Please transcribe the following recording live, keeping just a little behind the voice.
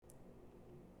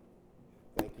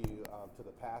to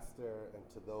the pastor and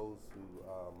to those who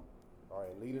are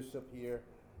in leadership here.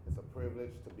 It's a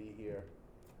privilege to be here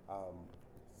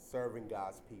serving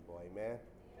God's people. Amen.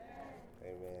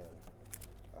 Amen.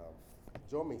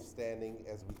 Join me standing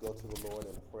as we go to the Lord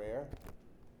in prayer.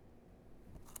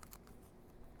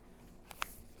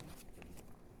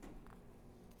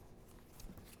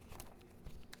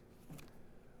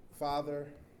 Father,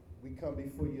 we come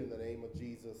before you in the name of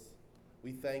Jesus.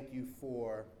 We thank you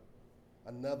for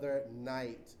another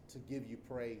night to give you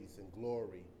praise and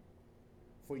glory.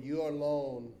 For you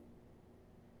alone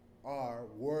are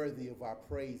worthy of our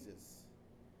praises.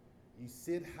 You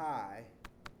sit high,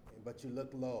 but you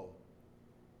look low.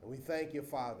 And we thank you,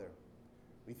 Father.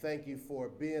 We thank you for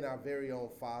being our very own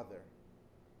Father.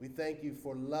 We thank you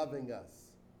for loving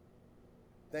us.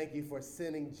 Thank you for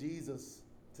sending Jesus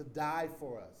to die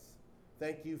for us.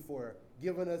 Thank you for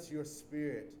giving us your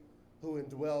Spirit who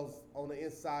indwells on the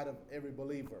inside of every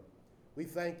believer. We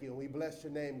thank you and we bless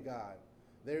your name, God.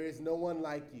 There is no one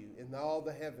like you in all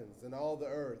the heavens and all the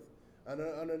earth, and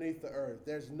underneath the earth.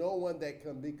 There's no one that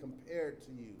can be compared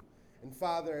to you. And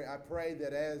Father, I pray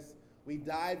that as we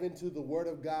dive into the Word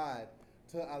of God,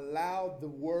 to allow the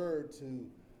Word to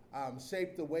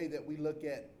shape the way that we look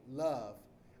at love.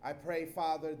 I pray,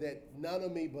 Father, that none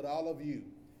of me but all of you.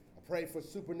 I pray for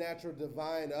supernatural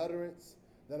divine utterance,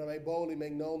 that I may boldly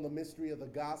make known the mystery of the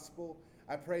gospel.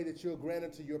 I pray that you'll grant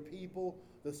unto your people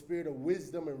the spirit of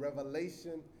wisdom and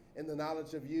revelation and the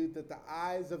knowledge of you, that the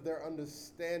eyes of their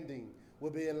understanding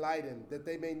will be enlightened, that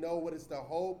they may know what is the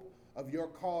hope of your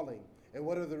calling, and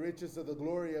what are the riches of the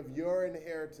glory of your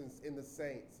inheritance in the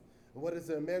saints, and what is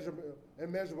the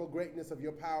immeasurable greatness of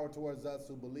your power towards us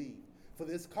who believe. For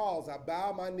this cause I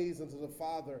bow my knees unto the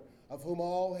Father, of whom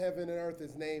all heaven and earth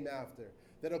is named after,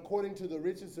 that according to the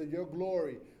riches of your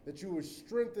glory, that you would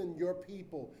strengthen your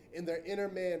people in their inner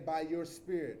man by your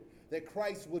Spirit, that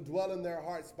Christ would dwell in their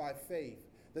hearts by faith,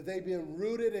 that they being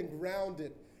rooted and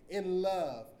grounded in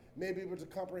love, may be able to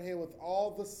comprehend with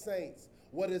all the saints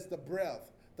what is the breadth,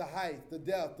 the height, the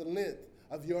depth, the length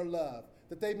of your love,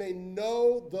 that they may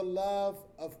know the love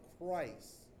of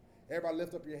Christ. Everybody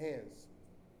lift up your hands.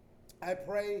 I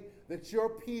pray that your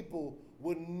people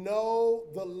would know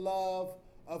the love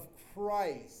of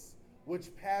Christ,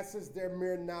 which passes their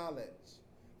mere knowledge,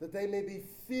 that they may be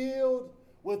filled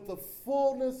with the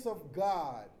fullness of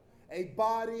God, a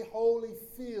body wholly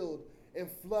filled and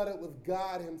flooded with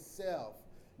God himself.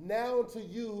 Now unto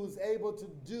you who's able to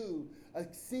do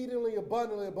exceedingly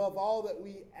abundantly above all that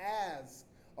we ask,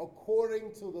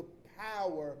 according to the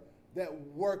power that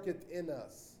worketh in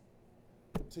us.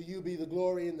 To you be the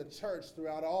glory in the church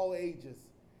throughout all ages,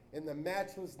 in the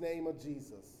matchless name of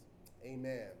Jesus.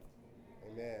 Amen.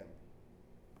 Amen.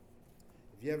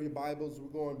 If you have your Bibles, we're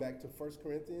going back to 1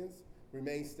 Corinthians.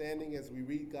 Remain standing as we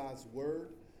read God's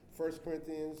word. 1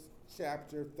 Corinthians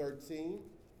chapter 13.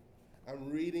 I'm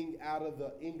reading out of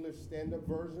the English Standard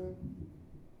Version.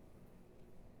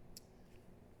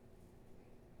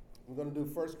 We're going to do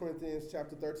 1 Corinthians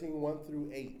chapter 13, 1 through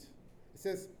 8. It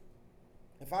says,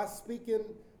 if I speak in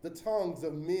the tongues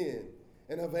of men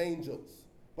and of angels,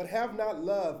 but have not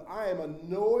love, I am a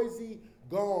noisy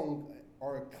gong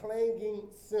or a clanging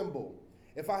cymbal.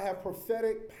 If I have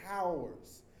prophetic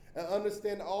powers and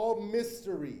understand all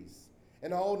mysteries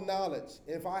and all knowledge,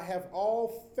 if I have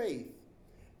all faith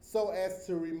so as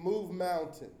to remove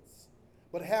mountains,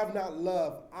 but have not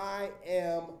love, I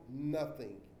am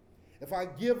nothing. If I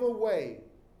give away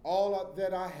all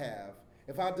that I have,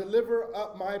 if I deliver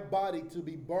up my body to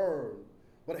be burned,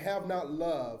 but have not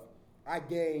love, I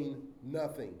gain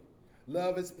nothing.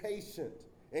 Love is patient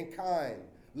and kind.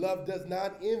 Love does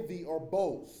not envy or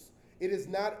boast. It is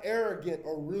not arrogant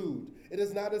or rude. It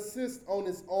does not insist on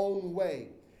its own way.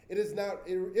 It is not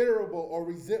irritable or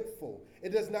resentful. It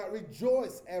does not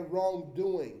rejoice at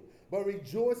wrongdoing, but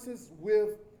rejoices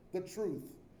with the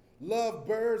truth. Love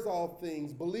bears all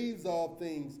things, believes all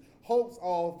things, hopes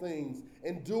all things,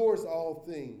 endures all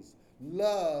things.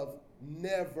 Love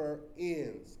never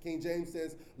ends. King James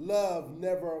says, love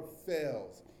never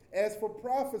fails. As for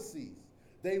prophecies,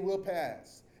 they will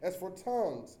pass. As for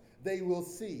tongues, they will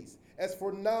cease. As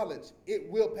for knowledge, it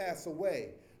will pass away.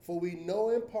 For we know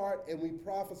in part and we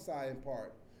prophesy in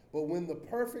part. But when the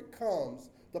perfect comes,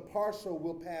 the partial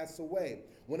will pass away.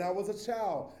 When I was a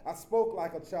child, I spoke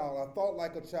like a child. I thought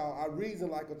like a child. I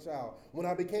reasoned like a child. When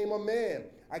I became a man,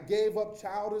 I gave up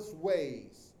childish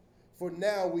ways. For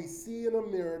now we see in a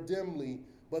mirror dimly,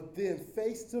 but then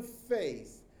face to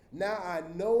face. Now I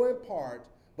know in part,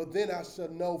 but then I shall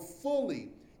know fully,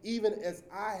 even as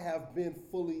I have been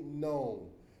fully known.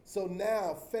 So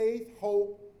now faith,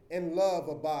 hope, and love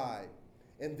abide.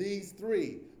 and these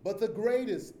three, but the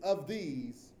greatest of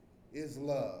these is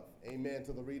love. Amen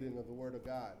to the reading of the word of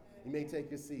God. You may take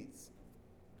your seats.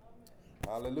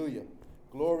 Hallelujah.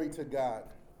 Glory to God.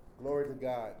 Glory to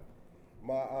God.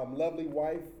 My lovely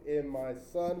wife and my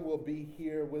son will be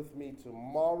here with me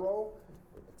tomorrow.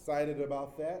 Excited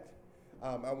about that.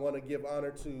 I want to give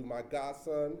honor to my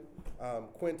godson,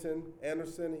 Quentin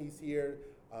Anderson. He's here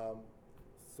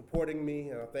supporting me,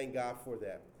 and I thank God for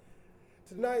that.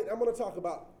 Tonight, I'm going to talk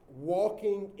about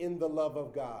walking in the love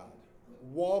of God.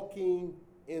 Walking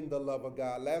in the love of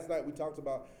God. Last night, we talked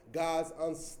about God's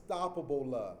unstoppable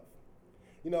love.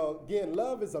 You know, again,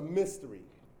 love is a mystery.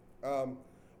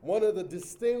 One of the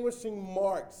distinguishing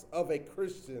marks of a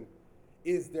Christian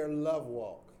is their love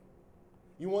walk.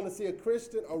 You want to see a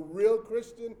Christian, a real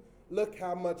Christian? Look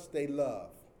how much they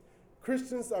love.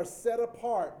 Christians are set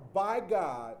apart by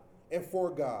God and for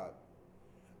God.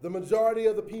 The majority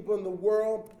of the people in the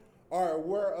world are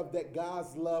aware of that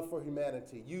God's love for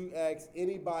humanity. You ask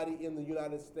anybody in the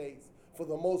United States, for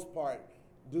the most part,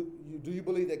 do you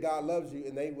believe that God loves you?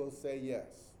 And they will say yes.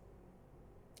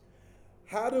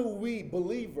 How do we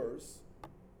believers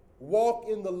walk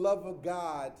in the love of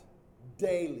God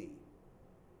daily?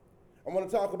 I want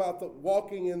to talk about the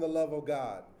walking in the love of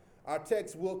God. Our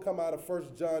text will come out of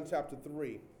 1 John chapter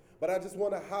 3. But I just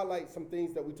want to highlight some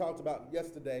things that we talked about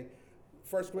yesterday.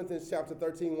 1 Corinthians chapter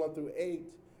 13, 1 through 8.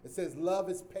 It says love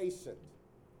is patient.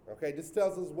 Okay, this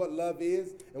tells us what love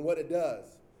is and what it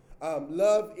does.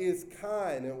 Love is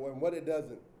kind and what it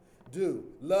doesn't do.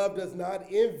 Love does not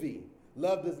envy.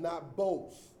 Love does not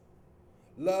boast.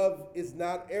 Love is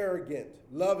not arrogant.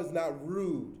 Love is not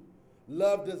rude.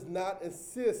 Love does not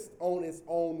insist on its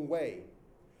own way.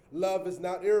 Love is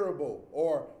not irritable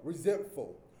or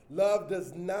resentful. Love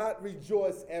does not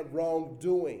rejoice at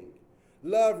wrongdoing.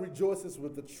 Love rejoices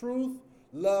with the truth.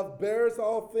 Love bears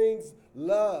all things.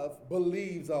 Love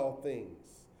believes all things.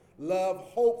 Love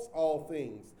hopes all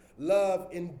things. Love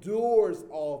endures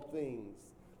all things.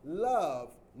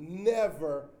 Love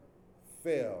never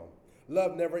fails.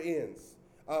 Love never ends.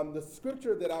 The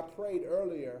scripture that I prayed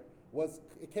earlier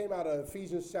it came out of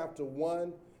Ephesians chapter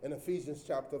 1 and Ephesians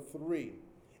chapter 3.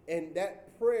 And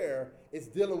that prayer is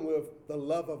dealing with the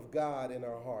love of God in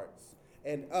our hearts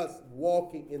and us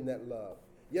walking in that love.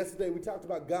 Yesterday we talked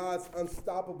about God's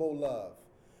unstoppable love,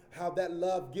 how that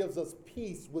love gives us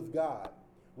peace with God.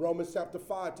 Romans chapter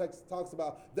 5 talks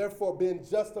about, therefore, being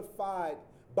justified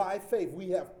by faith, we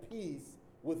have peace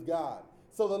with God.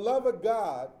 So the love of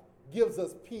God gives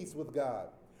us peace with God.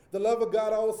 The love of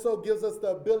God also gives us the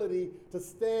ability to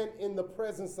stand in the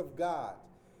presence of God.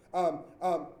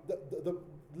 The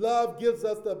love gives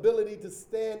us the ability to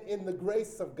stand in the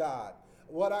grace of God.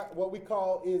 What we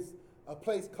call is a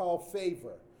place called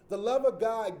favor. The love of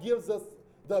God gives us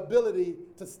the ability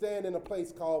to stand in a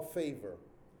place called favor.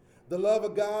 The love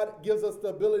of God gives us the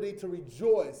ability to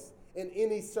rejoice in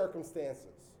any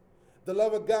circumstances. The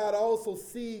love of God also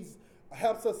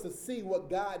helps us to see what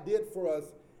God did for us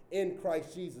in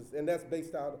Christ Jesus, and that's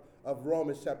based out of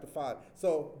Romans chapter 5.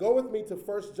 So go with me to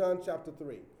 1 John chapter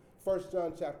 3. 1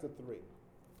 John chapter 3.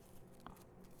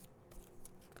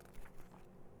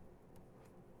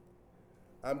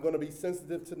 I'm going to be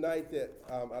sensitive tonight that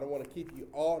I don't want to keep you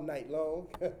all night long.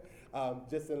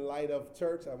 Just in light of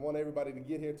church, I want everybody to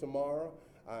get here tomorrow.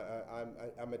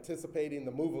 I'm anticipating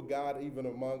the move of God even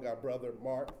among our brother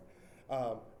Mark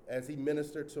as he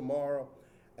ministered tomorrow.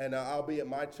 And I'll be at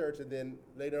my church, and then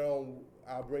later on,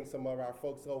 I'll bring some of our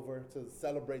folks over to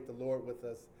celebrate the Lord with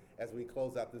us as we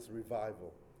close out this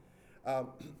revival.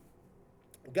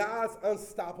 God's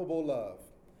unstoppable love.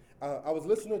 I was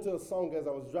listening to a song as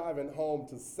I was driving home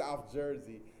to South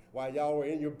Jersey. While y'all were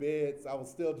in your beds, I was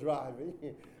still driving.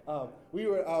 This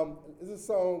is a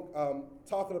song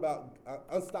talking about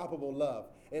unstoppable love.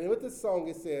 And with this song,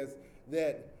 it says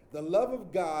that the love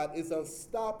of God is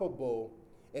unstoppable.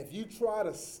 If you try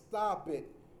to stop it,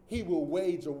 he will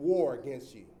wage a war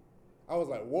against you. I was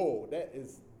like, whoa, that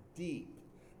is deep.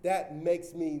 That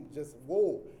makes me just,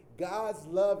 whoa. God's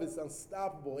love is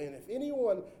unstoppable. And if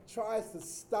anyone tries to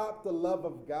stop the love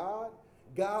of God,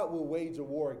 God will wage a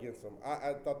war against them.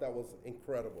 I thought that was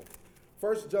incredible.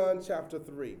 1 John chapter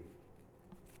 3.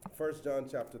 1 John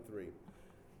chapter 3.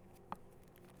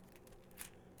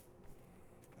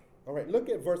 All right, look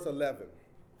at verse 11.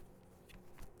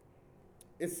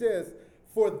 It says,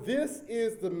 for this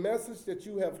is the message that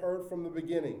you have heard from the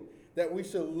beginning, that we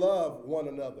should love one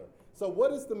another. So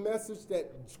what is the message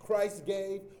that Christ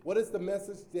gave? What is the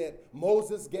message that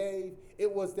Moses gave?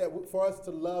 It was that for us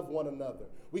to love one another.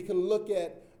 We can look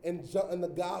at in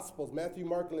the Gospels, Matthew,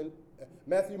 Mark,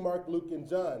 Luke, and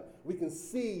John. We can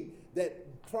see that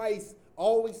Christ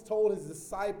always told his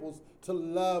disciples to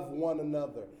love one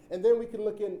another. And then we can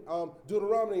look in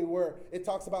Deuteronomy where it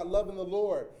talks about loving the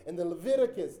Lord. And then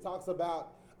Leviticus talks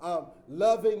about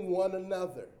loving one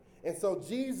another. And so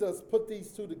Jesus put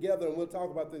these two together, and we'll talk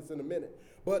about this in a minute.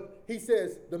 But he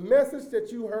says, the message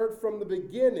that you heard from the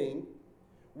beginning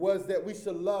was that we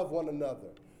should love one another.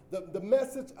 The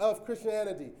message of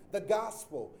Christianity, the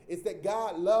gospel, is that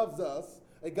God loves us,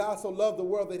 and God so loved the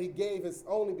world that he gave his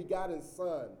only begotten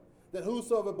Son, that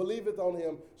whosoever believeth on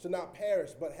him should not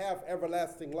perish, but have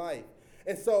everlasting life.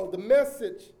 And so the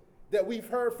message that we've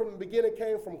heard from the beginning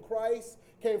came from Christ,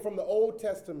 came from the Old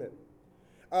Testament.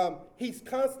 He's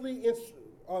constantly,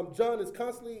 John is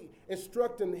constantly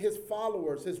instructing his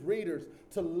followers, his readers,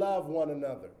 to love one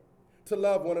another. To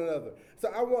love one another. So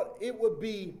I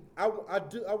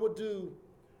would do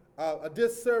a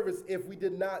disservice if we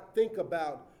did not think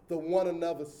about the one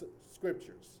another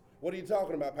scriptures. What are you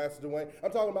talking about, Pastor Dwayne?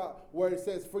 I'm talking about where it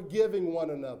says forgiving one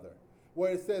another,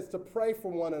 where it says to pray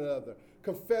for one another,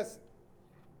 confess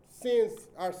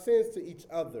our sins to each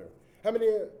other. How many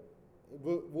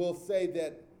will say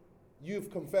that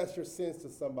you've confessed your sins to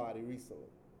somebody recently?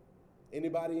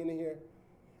 Anybody in here?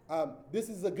 This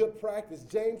is a good practice.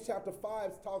 James chapter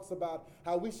 5 talks about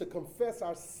how we should confess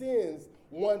our sins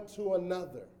one to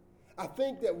another. I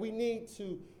think that we need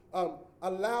to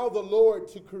allow the Lord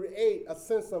to create a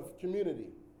sense of community.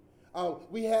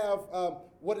 We have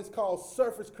what is called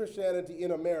surface Christianity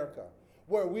in America,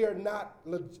 where we are not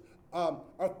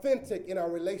authentic in our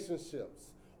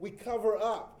relationships. We cover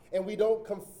up and we don't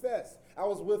confess. I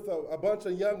was with a bunch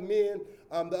of young men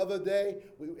the other day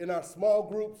in our small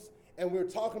groups, and we were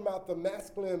talking about the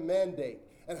masculine mandate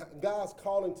and God's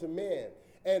calling to men.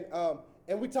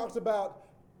 And we talked about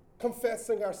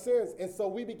confessing our sins. And so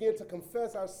we began to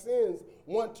confess our sins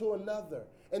one to another.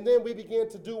 And then we began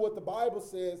to do what the Bible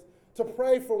says, to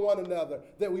pray for one another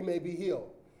that we may be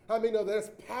healed. How many know there's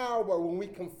power when we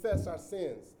confess our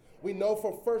sins? We know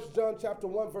from 1 John chapter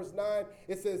 1, verse 9,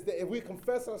 it says that if we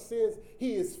confess our sins,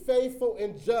 he is faithful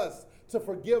and just to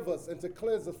forgive us and to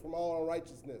cleanse us from all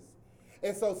unrighteousness.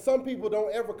 And so some people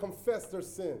don't ever confess their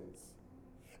sins.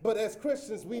 But as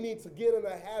Christians, we need to get in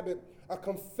a habit of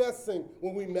confessing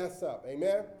when we mess up.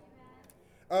 Amen?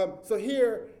 So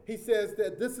here he says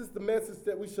that this is the message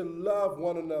that we should love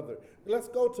one another. Let's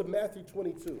go to Matthew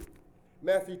 22.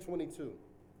 Matthew 22.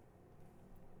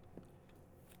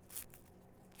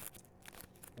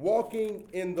 Walking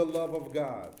in the love of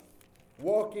God.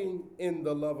 Walking in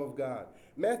the love of God.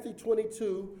 Matthew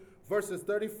 22, verses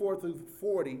 34 through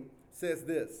 40 says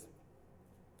this.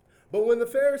 But when the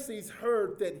Pharisees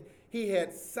heard that he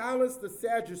had silenced the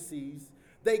Sadducees,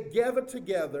 they gathered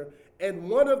together, and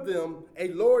one of them, a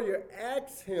lawyer,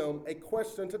 asked him a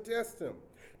question to test him.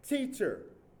 Teacher,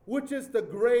 which is the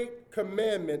great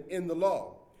commandment in the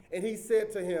law? And he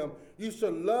said to him, you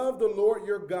shall love the Lord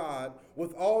your God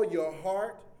with all your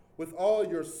heart, with all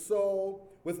your soul,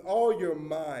 with all your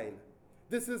mind.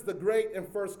 This is the great and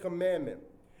first commandment.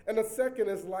 And the second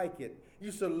is like it.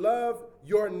 You shall love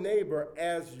your neighbor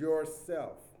as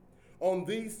yourself. On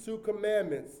these two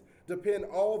commandments depend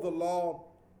all the law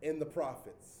and the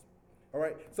prophets. All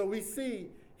right, so we see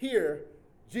here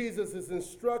Jesus is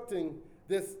instructing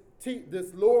this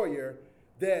lawyer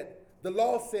that the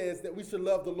law says that we should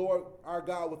love the Lord our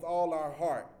God with all our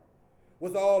heart,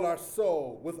 with all our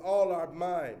soul, with all our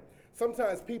mind.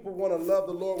 Sometimes people want to love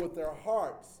the Lord with their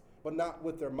hearts, but not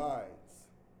with their minds.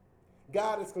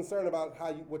 God is concerned about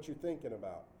what you're thinking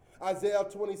about. Isaiah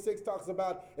 26 talks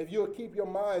about if you'll keep your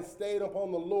mind stayed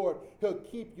upon the Lord, he'll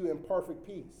keep you in perfect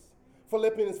peace.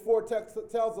 Philippians 4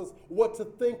 tells us what to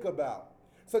think about.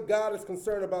 So God is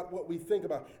concerned about what we think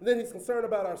about. And then he's concerned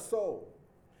about our soul.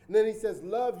 And then he says,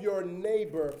 love your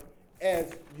neighbor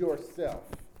as yourself.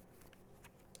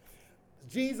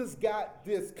 Jesus got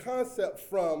this concept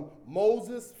from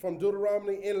Moses, from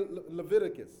Deuteronomy, and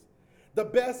Leviticus. The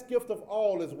best gift of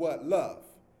all is what? Love.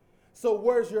 So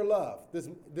where's your love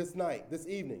this night, this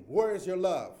evening? Where is your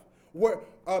love?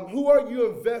 Who are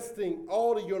you investing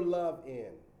all of your love in?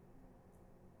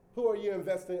 Who are you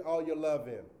investing all your love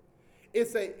in?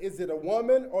 Is it a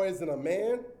woman or is it a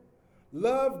man?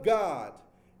 Love God.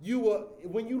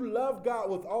 When you love God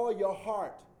with all your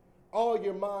heart, all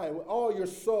your mind, with all your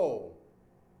soul,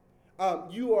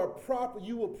 you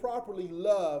will properly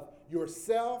love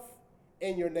yourself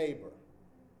and your neighbor.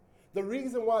 The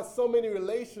reason why so many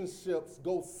relationships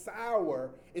go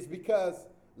sour is because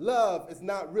love is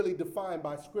not really defined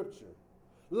by Scripture.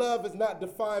 Love is not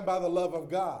defined by the love of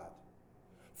God.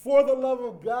 For the love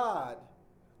of God,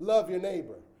 love your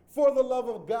neighbor. For the love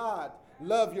of God,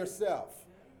 love yourself.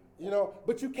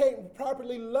 But you can't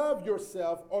properly love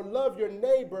yourself or love your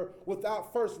neighbor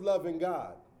without first loving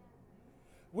God.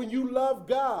 When you love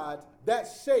God, that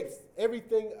shapes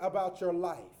everything about your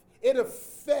life. It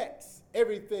affects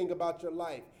everything about your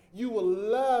life. You will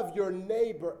love your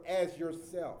neighbor as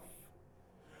yourself.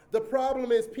 The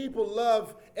problem is people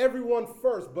love everyone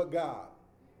first but God.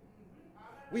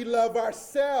 We love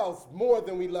ourselves more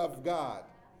than we love God.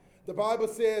 The Bible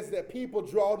says that people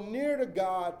draw near to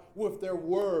God with their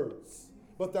words,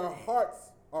 but their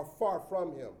hearts are far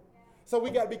from him. So we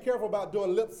got to be careful about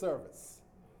doing lip service.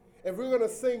 If we're going to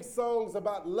sing songs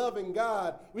about loving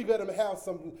God, we better have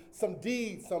some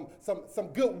deeds, some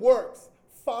good works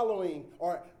following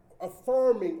or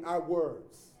affirming our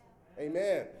words.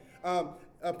 Amen.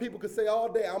 People could say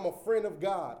all day, I'm a friend of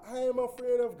God. I am a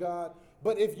friend of God.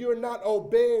 But if you're not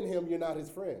obeying him, you're not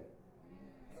his friend.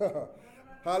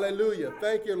 Hallelujah.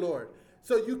 Thank you, Lord.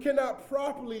 So you cannot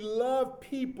properly love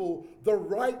people the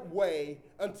right way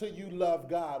until you love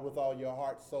God with all your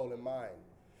heart, soul, and mind.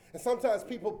 And sometimes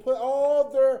people put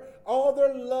all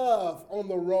their love on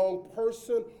the wrong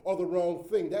person or the wrong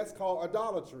thing. That's called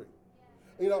idolatry.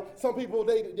 Some people,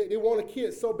 they want a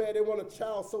kid so bad, they want a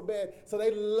child so bad, so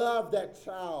they love that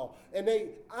child, and they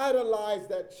idolize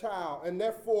that child, and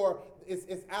therefore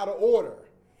it's out of order.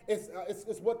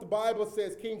 It's what the Bible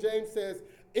says, King James says,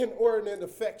 inordinate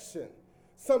affection,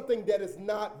 something that is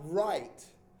not right,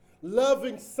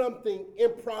 loving something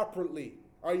improperly.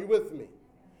 Are you with me?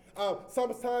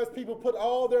 Sometimes people put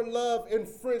all their love in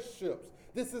friendships.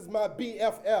 This is my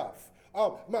BFF,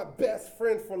 my best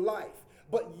friend for life,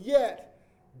 but yet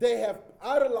they have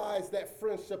idolized that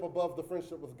friendship above the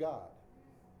friendship with God.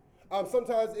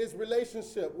 Sometimes it's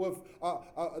relationship with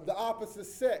the opposite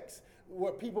sex,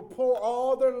 where people pour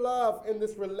all their love in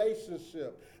this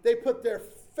relationship. They put their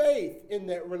faith in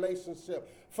that relationship.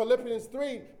 Philippians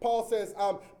 3, Paul says,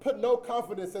 put no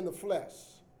confidence in the flesh.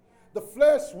 The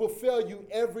flesh will fail you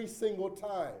every single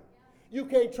time. You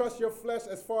can't trust your flesh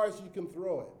as far as you can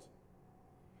throw it.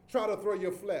 Try to throw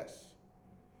your flesh.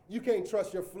 You can't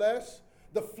trust your flesh.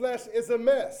 The flesh is a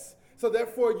mess. So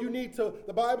therefore, you need to,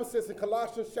 the Bible says in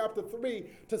Colossians chapter 3,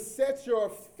 to set your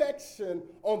affection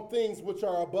on things which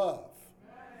are above.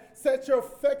 Set your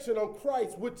affection on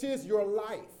Christ, which is your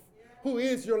life. Who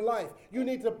is your life? You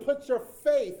need to put your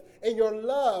faith and your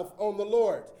love on the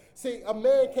Lord. See, a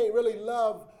man can't really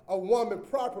love a woman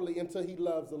properly until he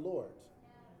loves the Lord.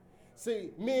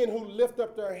 See, men who lift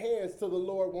up their hands to the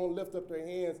Lord won't lift up their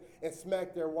hands and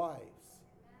smack their wives.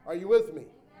 Are you with me?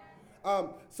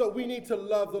 So we need to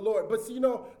love the Lord. But see,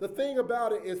 the thing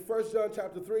about it is 1 John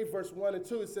chapter 3, verse 1 and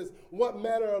 2, it says, what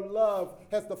manner of love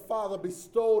has the Father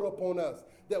bestowed upon us,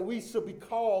 that we should be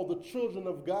called the children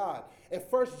of God? And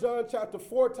 1 John chapter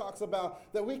 4 talks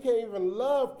about that we can't even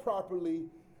love properly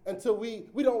until we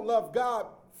don't love God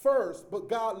first, but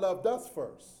God loved us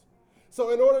first. So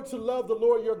in order to love the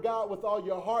Lord your God with all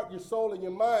your heart, your soul, and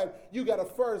your mind, you got to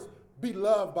first be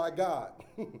loved by God.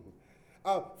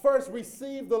 First,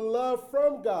 receive the love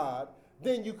from God,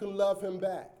 then you can love him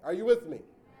back. Are you with me?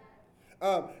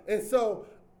 And so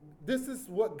this is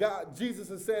what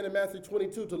Jesus is saying in Matthew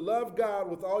 22, to love God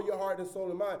with all your heart and soul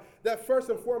and mind. That first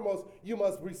and foremost, you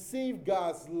must receive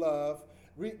God's love,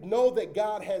 know that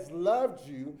God has loved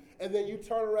you, and then you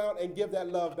turn around and give that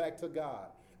love back to God.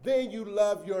 Then you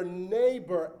love your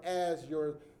neighbor as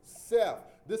yourself.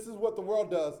 This is what the world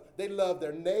does. They love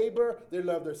their neighbor, they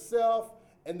love their self,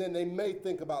 and then they may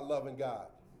think about loving God.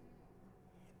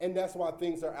 And that's why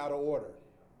things are out of order.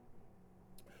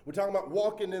 We're talking about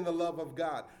walking in the love of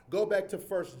God. Go back to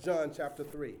 1 John chapter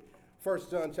 3. 1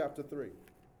 John chapter 3.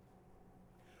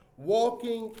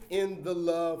 Walking in the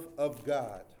love of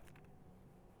God.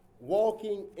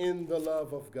 Walking in the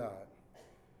love of God.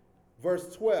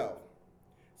 Verse 12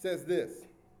 says this.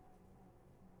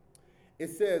 It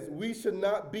says, we should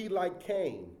not be like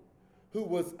Cain, who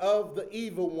was of the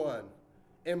evil one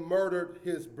and murdered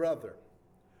his brother.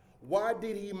 Why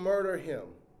did he murder him?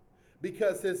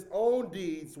 Because his own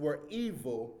deeds were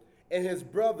evil and his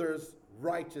brother's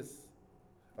righteous.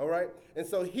 All right? And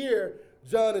so here,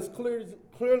 John is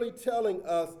clearly telling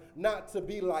us not to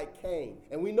be like Cain.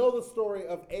 And we know the story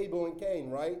of Abel and Cain,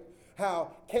 right?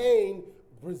 How Cain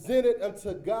presented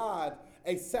unto God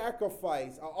a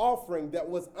sacrifice, an offering that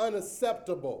was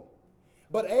unacceptable.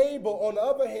 But Abel, on the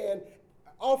other hand,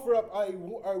 offer up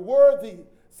a worthy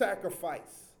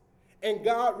sacrifice. And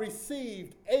God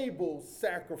received Abel's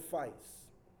sacrifice.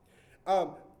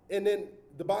 And then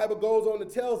the Bible goes on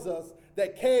and tells us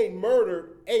that Cain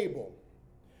murdered Abel.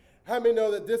 How many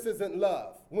know that this isn't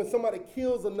love? When somebody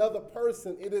kills another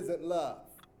person, it isn't love.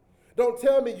 Don't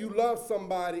tell me you love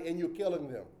somebody and you're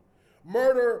killing them.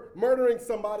 Murdering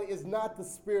somebody is not the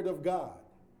Spirit of God.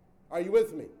 Are you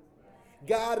with me?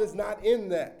 God is not in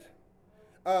that.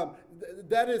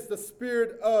 That is the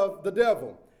spirit of the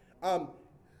devil.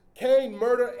 Cain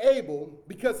murdered Abel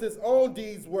because his own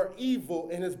deeds were evil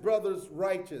and his brother's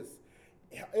righteous.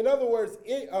 In other words,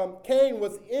 Cain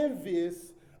was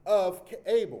envious of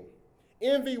Abel.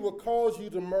 Envy will cause you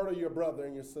to murder your brother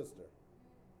and your sister.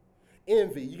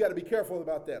 Envy, you got to be careful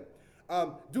about that.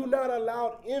 Do not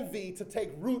allow envy to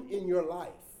take root in your life.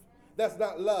 That's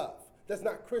not love. That's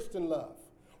not Christian love.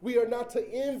 We are not to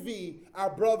envy our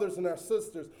brothers and our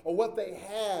sisters or what they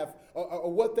have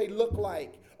or what they look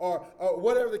like or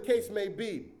whatever the case may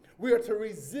be. We are to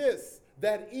resist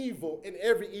that evil in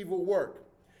every evil work.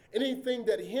 Anything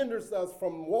that hinders us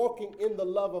from walking in the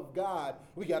love of God,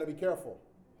 we got to be careful.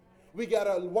 We got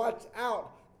to watch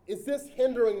out. Is this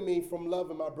hindering me from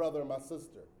loving my brother and my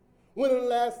sister? When was the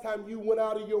last time you went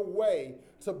out of your way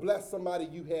to bless somebody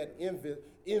you had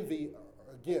envy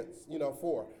against,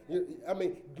 for?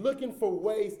 Looking for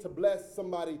ways to bless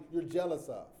somebody you're jealous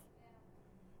of.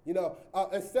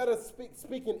 Instead of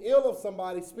speaking ill of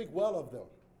somebody, speak well of them.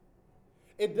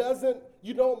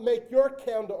 You don't make your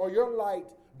candle or your light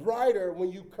brighter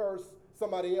when you curse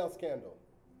somebody else's candle.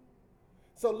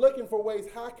 So looking for ways,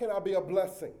 how can I be a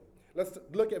blessing? Let's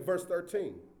look at verse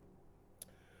 13.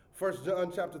 1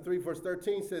 John chapter 3, verse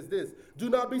 13 says this: do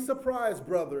not be surprised,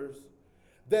 brothers,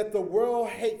 that the world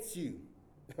hates you.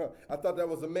 I thought that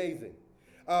was amazing.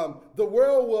 The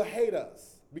world will hate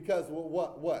us because,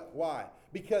 why?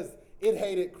 Because it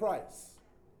hated Christ.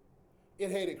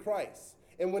 It hated Christ.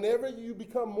 And whenever you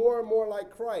become more and more like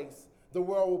Christ, the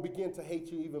world will begin to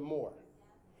hate you even more.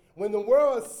 When the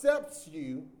world accepts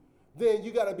you, then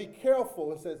you got to be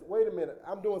careful and says, wait a minute,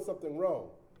 I'm doing something wrong.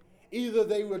 Either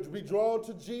they would be drawn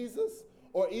to Jesus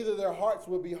or either their hearts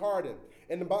will be hardened.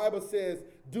 And the Bible says,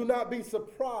 do not be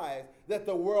surprised that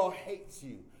the world hates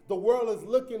you. The world is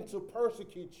looking to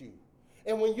persecute you.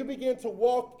 And when you begin to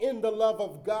walk in the love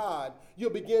of God, you'll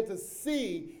begin to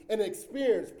see and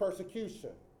experience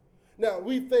persecution. Now,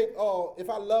 we think, if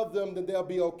I love them, then they'll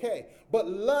be okay. But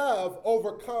love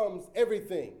overcomes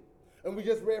everything. And we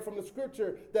just read from the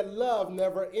scripture that love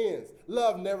never ends.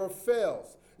 Love never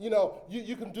fails.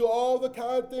 You can do all the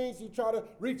kind of things, you try to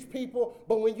reach people,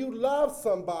 but when you love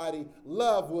somebody,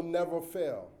 love will never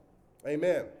fail.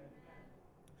 Amen.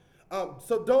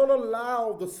 So don't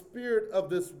allow the spirit of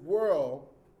this world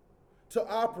to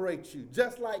operate you.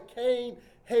 Just like Cain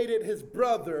hated his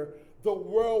brother, the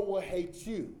world will hate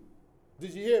you.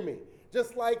 Did you hear me?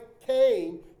 Just like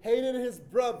Cain hated his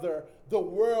brother, the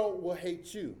world will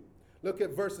hate you. Look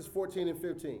at verses 14 and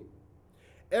 15.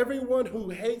 Everyone who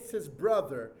hates his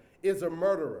brother is a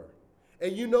murderer,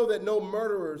 and you know that no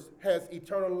murderer has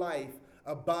eternal life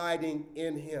abiding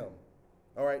in him.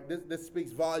 All right, this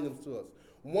speaks volumes to us.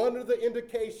 One of the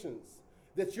indications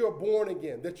that you're born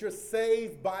again, that you're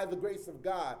saved by the grace of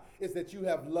God, is that you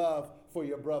have love for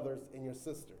your brothers and your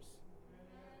sisters.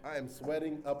 I am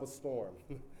sweating up a storm.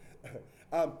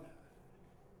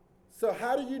 So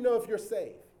how do you know if you're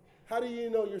saved? How do you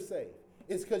know you're saved?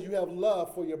 It's because you have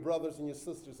love for your brothers and your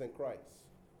sisters in Christ.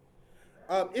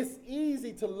 It's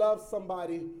easy to love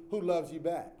somebody who loves you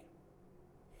back.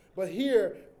 But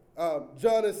here,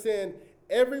 John is saying,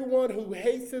 everyone who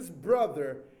hates his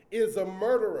brother is a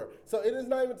murderer. So it is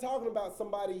not even talking about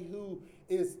somebody who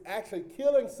is actually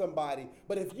killing somebody.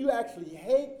 But if you actually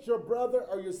hate your brother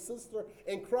or your sister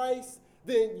in Christ,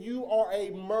 then you are a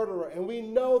murderer. And we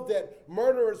know that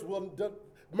murderers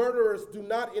do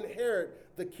not inherit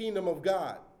the kingdom of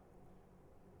God.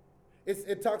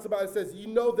 It talks about, it says, you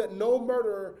know that no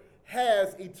murderer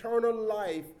has eternal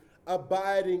life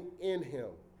abiding in him.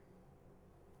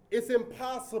 It's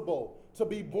impossible to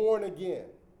be born again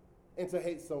and to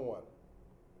hate someone.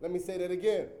 Let me say that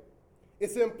again.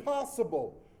 It's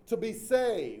impossible to be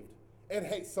saved and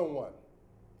hate someone.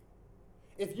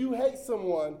 If you hate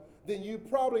someone, then you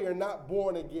probably are not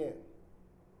born again.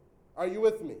 Are you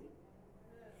with me?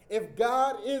 If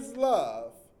God is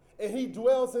love and he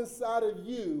dwells inside of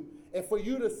you, and for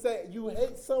you to say you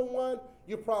hate someone,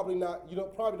 you probably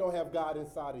don't have God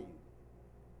inside of you.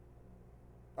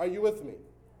 Are you with me?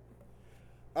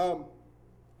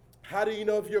 How do you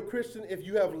know if you're a Christian? If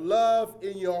you have love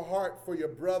in your heart for your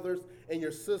brothers and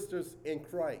your sisters in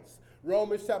Christ.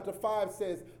 Romans chapter 5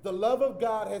 says, the love of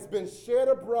God has been shed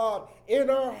abroad in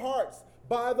our hearts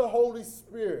by the Holy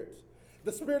Spirit.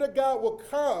 The Spirit of God will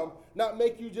come, not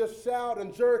make you just shout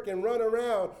and jerk and run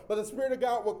around, but the Spirit of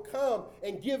God will come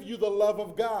and give you the love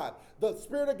of God. The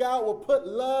Spirit of God will put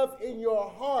love in your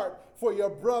heart for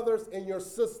your brothers and your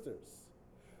sisters.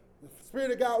 The Spirit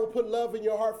of God will put love in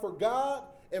your heart for God,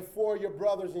 and for your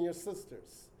brothers and your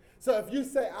sisters. So if you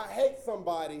say, I hate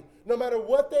somebody, no matter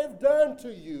what they've done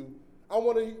to you, I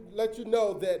want to let you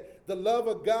know that the love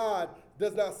of God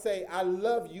does not say, I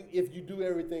love you if you do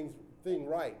everything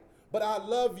right. But I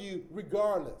love you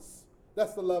regardless.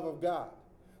 That's the love of God.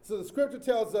 So the scripture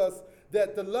tells us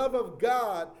that the love of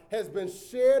God has been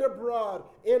shared abroad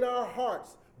in our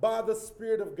hearts by the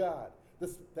Spirit of God.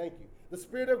 Thank you. The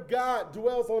Spirit of God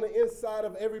dwells on the inside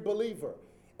of every believer.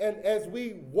 And as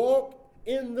we walk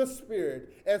in the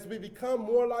Spirit, as we become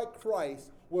more like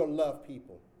Christ, we'll love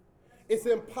people. It's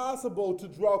impossible to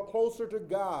draw closer to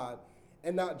God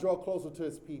and not draw closer to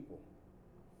his people.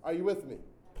 Are you with me?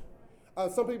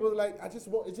 Some people are like,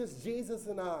 it's just Jesus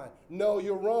and I. No,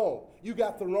 you're wrong. You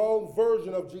got the wrong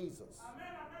version of Jesus. Amen,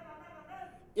 amen, amen.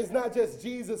 It's not just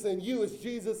Jesus and you, it's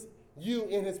Jesus, you,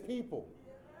 and his people.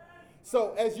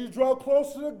 So as you draw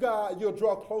closer to God, you'll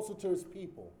draw closer to his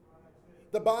people.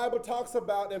 The Bible talks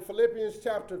about in Philippians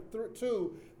chapter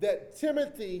 2 that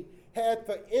Timothy had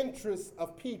the interests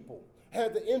of people,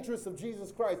 had the interests of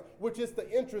Jesus Christ, which is the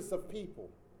interests of people.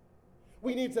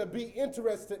 We need to be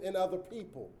interested in other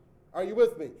people. Are you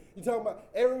with me? You're talking about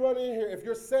everyone in here, if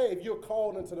you're saved, you're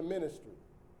called into the ministry.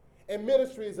 And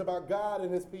ministry is about God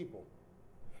and his people.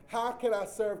 How can I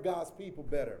serve God's people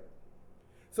better?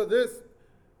 So this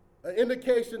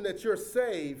indication that you're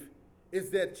saved is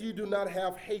that you do not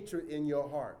have hatred in your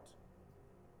heart.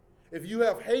 If you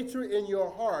have hatred in your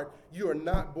heart, you are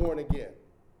not born again.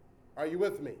 Are you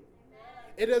with me? Amen.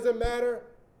 It doesn't matter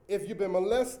if you've been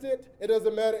molested. It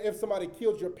doesn't matter if somebody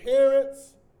killed your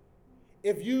parents.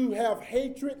 If you have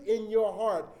hatred in your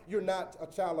heart, you're not a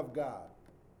child of God.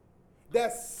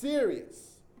 That's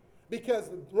serious.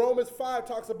 Because Romans 5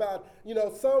 talks about,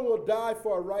 some will die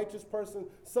for a righteous person.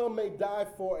 Some may die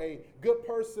for a good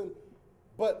person.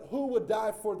 But who would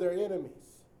die for their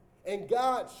enemies? And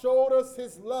God showed us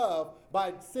his love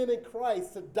by sending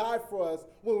Christ to die for us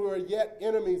when we were yet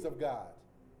enemies of God.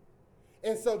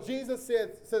 And so Jesus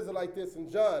says it like this in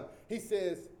John. He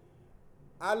says,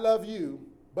 I love you,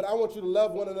 but I want you to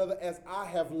love one another as I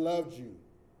have loved you.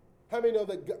 How many know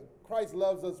that Christ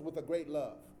loves us with a great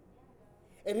love?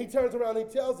 And he turns around and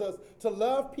he tells us to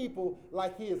love people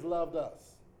like he has loved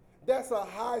us. That's a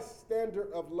high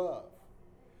standard of love.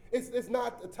 It's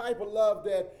not the type of love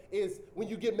that is when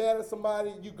you get mad at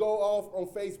somebody, you go off on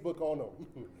Facebook on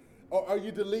them. or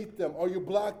you delete them, or you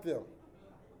block them.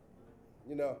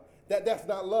 That's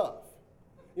not love.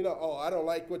 I don't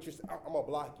like what you're saying, I'm going to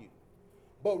block you.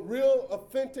 But real,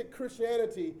 authentic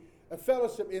Christianity and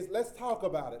fellowship is, let's talk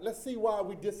about it. Let's see why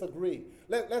we disagree.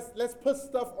 Let's put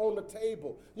stuff on the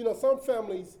table. Some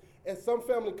families and some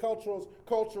family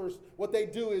cultures, what they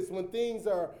do is when things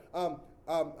are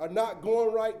not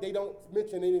going right, they don't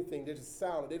mention anything. They're just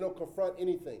silent. They don't confront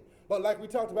anything. But like we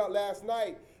talked about last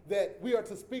night, that we are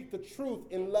to speak the truth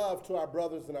in love to our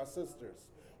brothers and our sisters.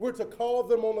 We're to call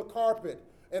them on the carpet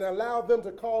and allow them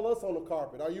to call us on the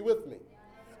carpet. Are you with me?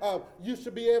 You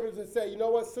should be able to say, you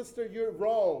know what, sister, you're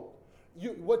wrong.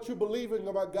 What you're believing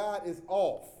about God is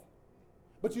off.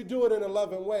 But you do it in a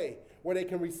loving way where they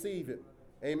can receive it.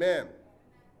 Amen.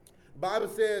 The Bible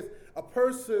says a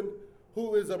person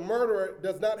who is a murderer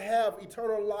does not have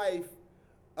eternal life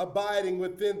abiding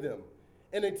within them.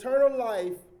 And eternal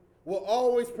life will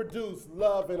always produce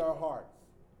love in our hearts.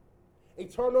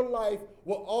 Eternal life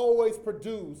will always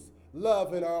produce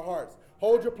love in our hearts.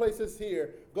 Hold your places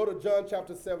here. Go to John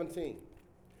chapter 17.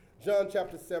 John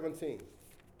chapter 17.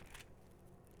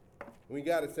 We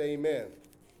got to say amen.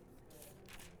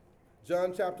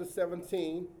 John chapter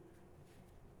 17.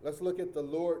 Let's look at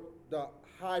the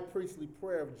high priestly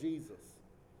prayer of Jesus.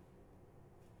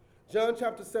 John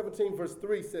chapter 17 verse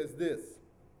 3 says this.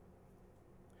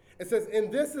 It says,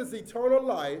 and this is eternal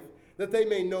life, that they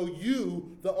may know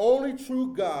you, the only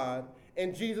true God,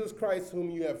 and Jesus Christ whom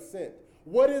you have sent.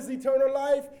 What is eternal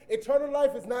life? Eternal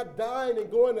life is not dying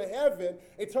and going to heaven.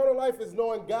 Eternal life is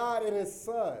knowing God and his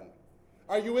Son.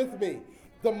 Are you with me?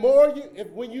 The more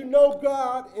when you know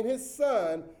God and his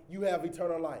Son, you have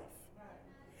eternal life.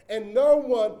 And no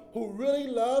one who really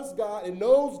loves God and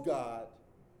knows God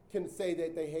can say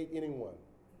that they hate anyone.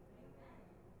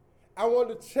 I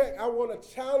want to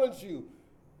challenge you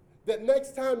that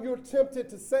next time you're tempted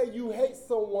to say you hate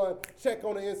someone, check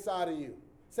on the inside of you.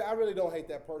 Say, I really don't hate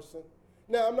that person.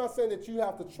 Now, I'm not saying that you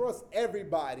have to trust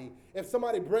everybody. If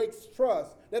somebody breaks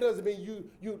trust, that doesn't mean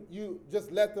you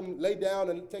just let them lay down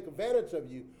and take advantage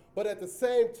of you. But at the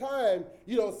same time,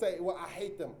 you don't say, well, I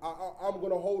hate them. I'm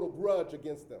going to hold a grudge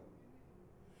against them.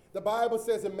 The Bible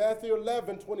says in Matthew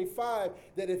 11:25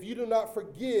 that if you do not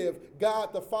forgive,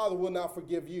 God the Father will not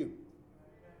forgive you.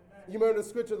 You remember the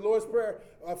scripture, the Lord's Prayer,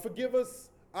 forgive us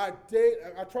our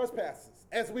trespasses,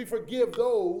 as we forgive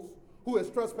those who has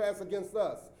trespassed against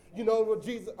us. You know, when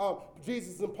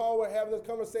Jesus and Paul were having this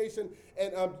conversation,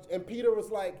 and Peter was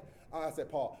like, I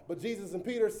said Paul, but Jesus and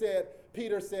Peter said,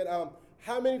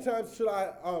 how many times should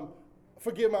I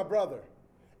forgive my brother?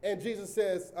 And Jesus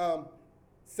says,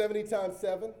 70 times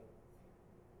 7.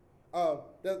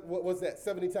 What was that?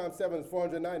 70 times 7 is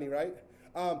 490, right?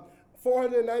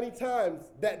 490 times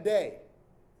that day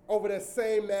over the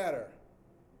same matter.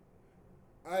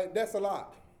 That's a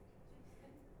lot.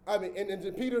 I mean,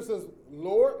 and Peter says,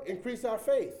 Lord, increase our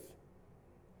faith.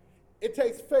 It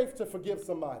takes faith to forgive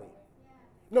somebody.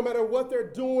 No matter what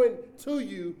they're doing to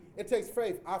you, it takes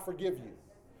faith. I forgive you.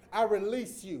 I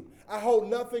release you. I hold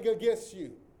nothing against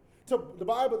you. To the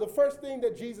Bible, the first thing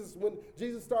that when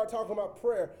Jesus started talking about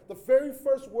prayer, the very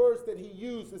first words that he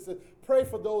used is to pray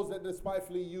for those that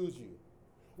despitefully use you.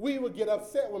 We would get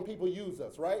upset when people use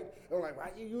us, right? And we're like,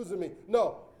 why are you using me?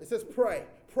 No, it says pray.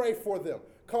 Pray for them.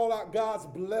 Call out God's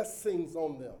blessings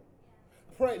on them.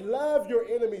 Pray. Love your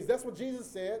enemies. That's what Jesus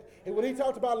said. And when he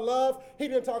talked about love, he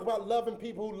didn't talk about loving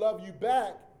people who love you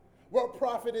back. What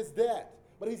profit is that?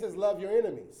 But he says love your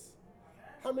enemies.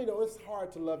 How many know it's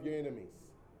hard to love your enemies?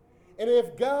 And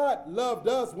if God loved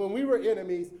us when we were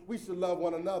enemies, we should love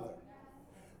one another.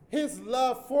 His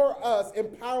love for us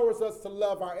empowers us to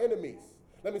love our enemies.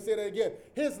 Let me say that again.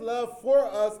 His love for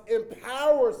us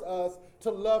empowers us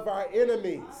to love our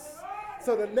enemies.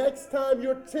 So the next time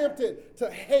you're tempted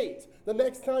to hate, the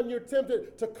next time you're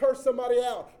tempted to curse somebody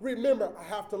out, remember, I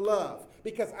have to love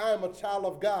because I am a child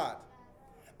of God.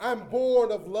 I'm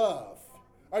born of love.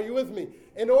 Are you with me?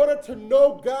 In order to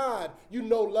know God, you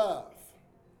know love.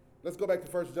 Let's go back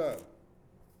to 1 John.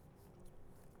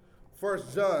 1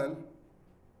 John,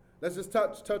 let's just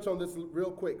touch on this real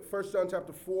quick. 1 John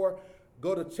chapter 4,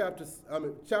 go to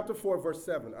chapter 4, verse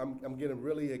 7. I'm getting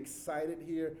really excited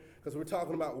here because we're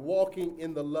talking about walking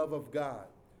in the love of God.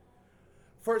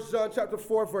 1 John chapter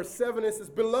 4, verse 7, it says,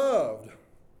 beloved.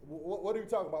 What are we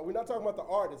talking about? We're not talking about the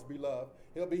artist, beloved.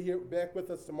 He'll be here back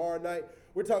with us tomorrow night.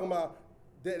 We're talking about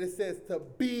that it says to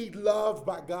be loved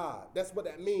by God. That's what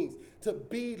that means, to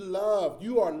be loved.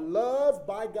 You are loved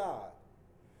by God.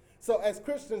 So as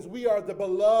Christians, we are the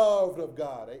beloved of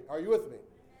God. Are you with me?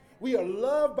 We are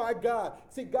loved by God.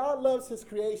 See, God loves his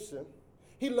creation.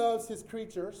 He loves his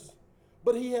creatures,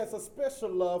 but he has a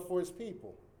special love for his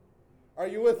people. Are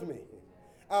you with me?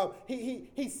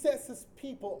 He sets his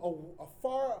people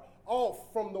afar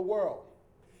off from the world.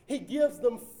 He gives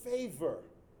them favor.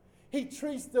 He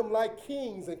treats them like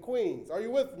kings and queens. Are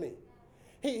you with me?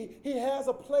 He has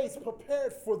a place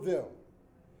prepared for them.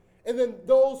 And then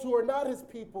those who are not his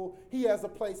people, he has a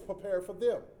place prepared for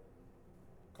them,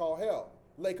 called hell,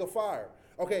 lake of fire.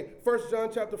 Okay, 1 John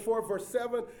chapter 4, verse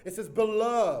 7, it says,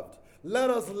 beloved, let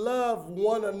us love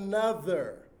one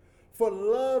another, for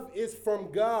love is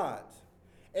from God.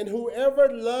 And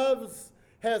whoever loves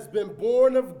has been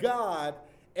born of God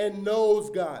and knows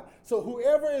God. So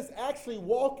whoever is actually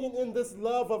walking in this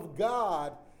love of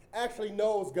God actually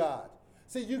knows God.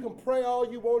 See, you can pray all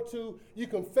you want to. You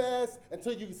can fast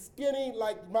until you're skinny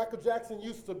like Michael Jackson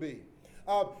used to be.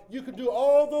 You can do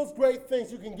all those great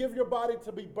things. You can give your body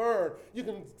to be burned. You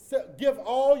can give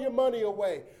all your money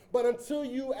away. But until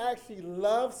you actually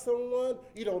love someone,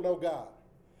 you don't know God.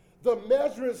 The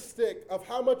measuring stick of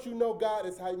how much you know God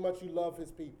is how much you love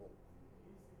his people.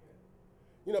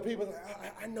 You know, people say,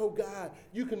 I know God.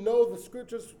 You can know the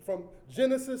scriptures from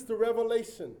Genesis to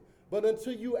Revelation. But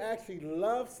until you actually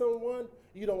love someone,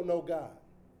 you don't know God.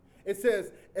 It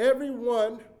says,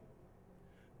 everyone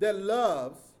that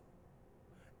loves,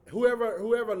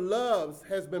 whoever loves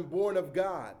has been born of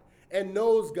God and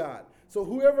knows God. So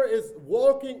whoever is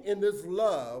walking in this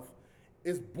love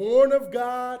is born of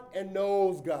God and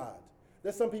knows God.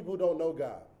 There's some people who don't know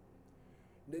God.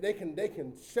 They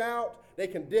can shout, they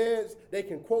can dance, they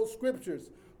can quote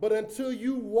scriptures, but until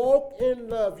you walk in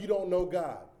love, you don't know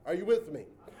God. Are you with me?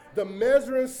 The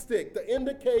measuring stick, the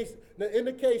indicator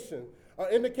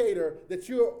that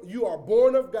you are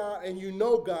born of God and you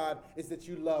know God is that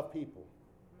you love people.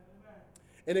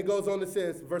 And it goes on to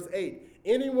say, verse 8,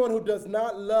 anyone who does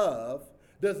not love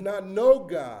does not know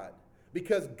God,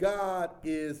 because God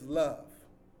is love.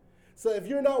 So if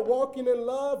you're not walking in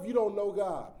love, you don't know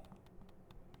God.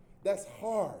 That's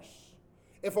harsh.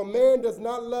 If a man does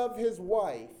not love his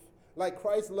wife like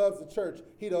Christ loves the church,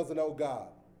 he doesn't know God.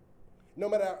 No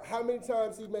matter how many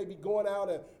times he may be going out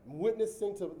and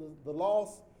witnessing to the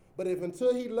lost, but if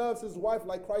until he loves his wife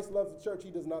like Christ loves the church, he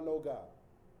does not know God.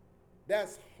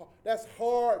 That's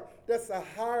hard. That's a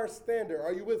higher standard.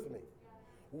 Are you with me?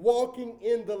 Walking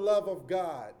in the love of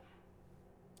God.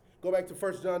 Go back to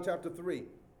 1 John chapter 3.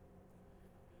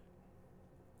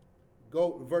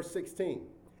 Go verse 16.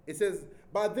 It says,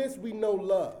 by this we know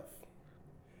love,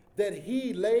 that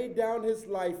he laid down his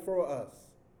life for us,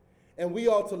 and we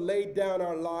ought to lay down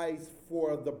our lives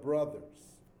for the brothers.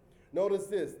 Notice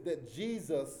this, that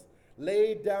Jesus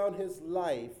laid down his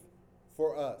life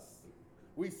for us.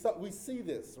 We see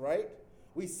this, right?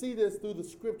 We see this through the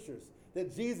scriptures,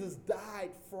 that Jesus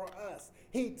died for us.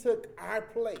 He took our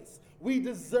place. We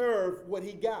deserve what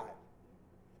he got.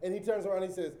 And he turns around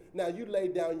and he says, now you lay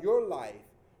down your life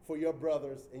for your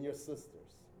brothers and your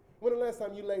sisters. When the last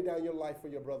time you laid down your life for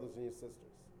your brothers and your sisters?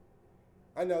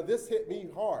 I know this hit me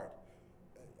hard.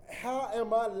 How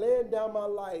am I laying down my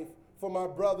life for my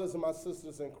brothers and my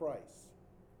sisters in Christ?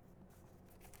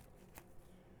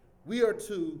 We are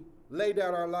to lay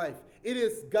down our life. It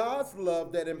is God's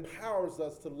love that empowers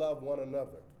us to love one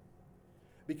another.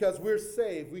 Because we're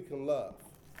saved, we can love.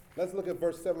 Let's look at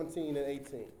verse 17 and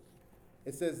 18.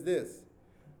 It says this,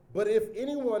 but if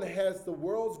anyone has the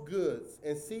world's goods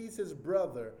and sees his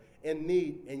brother in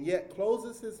need and yet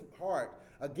closes his heart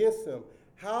against him,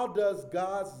 how does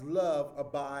God's love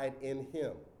abide in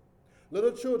him?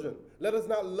 Little children, let us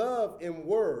not love in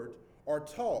word or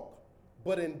talk,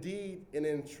 but in deed and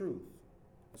in truth.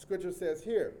 The scripture says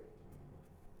here,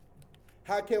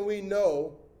 how can we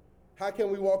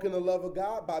walk in the love of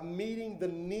God? By meeting the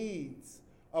needs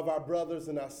of our brothers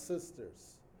and our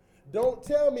sisters. Don't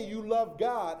tell me you love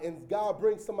God and God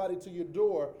brings somebody to your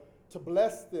door to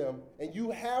bless them and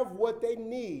you have what they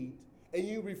need and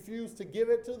you refuse to give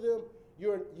it to them.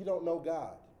 You don't know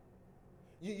God.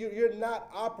 You're not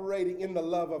operating in the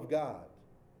love of God.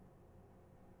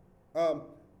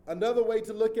 Another way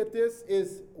to look at this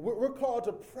is we're called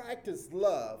to practice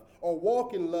love or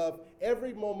walk in love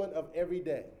every moment of every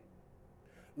day.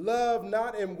 Love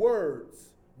not in words,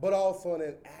 but also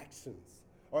in actions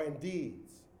or in deeds.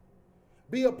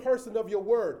 Be a person of your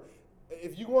word.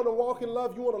 If you want to walk in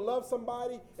love, you want to love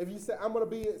somebody, if you say, I'm going to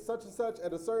be at such and such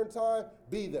at a certain time,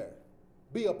 be there.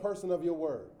 Be a person of your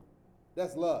word.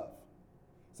 That's love.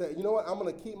 Say, you know what? I'm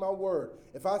going to keep my word.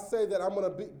 If I say that I'm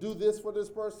going to do this for this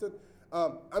person,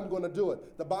 I'm going to do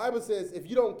it. The Bible says if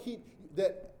you don't keep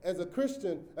that as a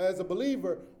Christian, as a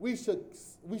believer, we should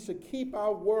keep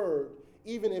our word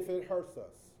even if it hurts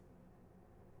us.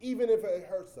 Even if it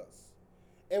hurts us.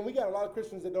 And we got a lot of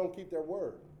Christians that don't keep their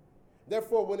word.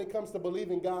 Therefore, when it comes to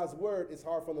believing God's word, it's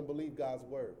hard for them to believe God's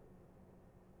word.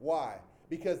 Why?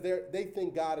 Because they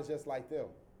think God is just like them.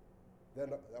 They're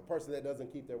a person that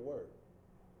doesn't keep their word.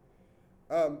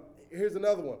 Here's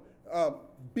another one.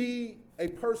 Be a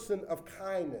person of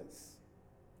kindness.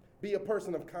 Be a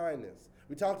person of kindness.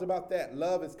 We talked about that.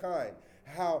 Love is kind.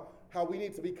 How we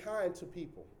need to be kind to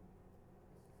people.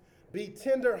 Be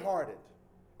tender-hearted.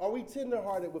 Are we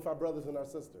tender-hearted with our brothers and our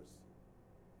sisters?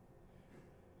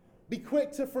 Be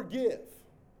quick to forgive.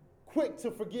 Quick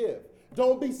to forgive.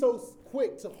 Don't be so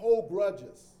quick to hold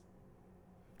grudges.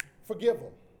 Forgive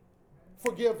them.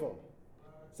 Forgive them.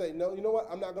 Say, no, you know what?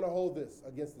 I'm not going to hold this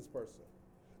against this person.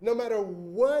 No matter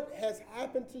what has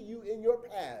happened to you in your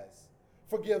past,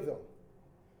 forgive them.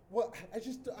 Well, I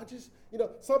just,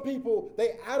 some people,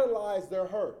 they idolize their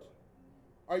hurt.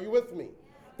 Are you with me?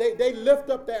 They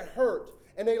lift up that hurt.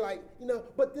 And they like,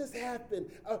 but this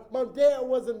happened. My dad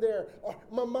wasn't there. Or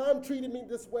my mom treated me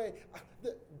this way.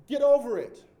 Get over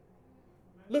it.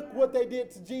 Look what they did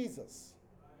to Jesus.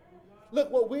 Look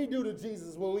what we do to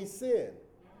Jesus when we sin.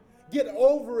 Get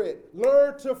over it.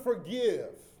 Learn to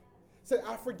forgive. Say,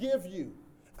 I forgive you.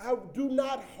 I do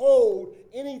not hold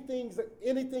anything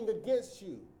against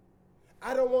you.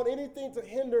 I don't want anything to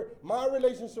hinder my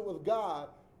relationship with God,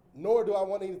 nor do I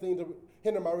want anything to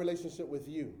hinder my relationship with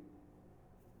you.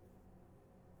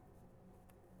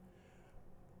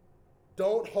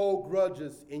 Don't hold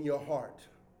grudges in your heart.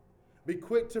 Be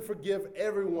quick to forgive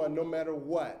everyone no matter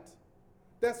what.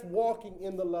 That's walking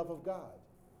in the love of God.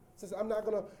 It says, I'm not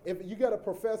going to, if you got a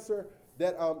professor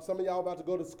that some of y'all about to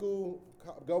go to school,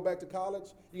 go back to college,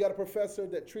 you got a professor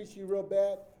that treats you real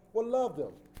bad, well, love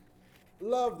them.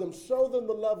 Love them. Show them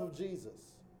the love of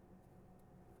Jesus.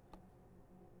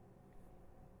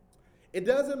 It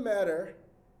doesn't matter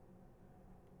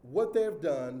what they've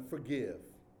done, forgive.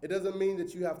 It doesn't mean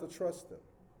that you have to trust them.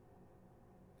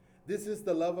 This is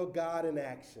the love of God in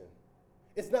action.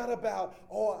 It's not about,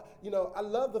 I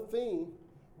love the theme,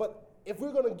 but if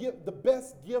we're going to give the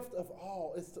best gift of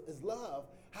all is love,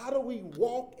 how do we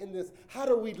walk in this? How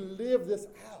do we live this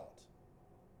out?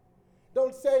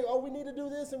 Don't say, we need to do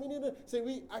this and we need to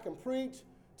say, I can preach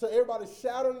till everybody's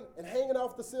shouting and hanging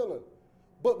off the ceiling.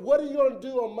 But what are you going to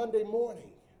do on Monday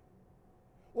morning?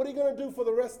 What are you going to do for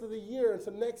the rest of the year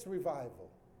until next revival?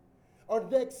 Or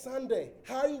next Sunday?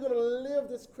 How are you going to live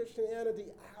this Christianity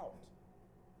out?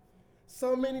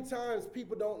 So many times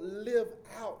people don't live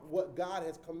out what God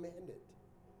has commanded.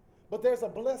 But there's a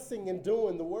blessing in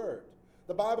doing the word.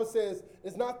 The Bible says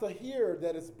it's not the hearer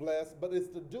that is blessed, but it's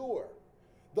the doer.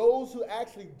 Those who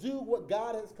actually do what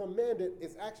God has commanded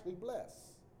is actually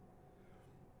blessed.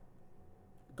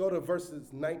 Go to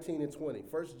verses 19 and 20.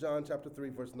 1 John chapter 3,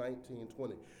 verse 19 and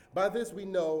 20. By this we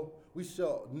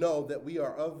shall know that we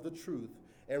are of the truth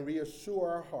and reassure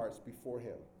our hearts before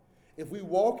him. If we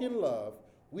walk in love,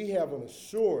 we have an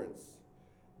assurance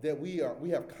that we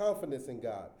have confidence in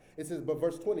God. It says, but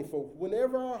verse 20, for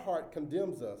whenever our heart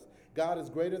condemns us, God is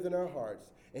greater than our hearts,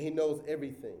 and he knows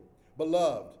everything.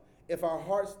 Beloved, if our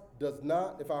heart does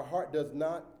not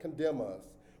condemn us,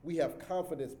 we have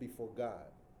confidence before God.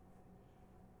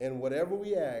 And whatever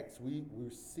we ask, we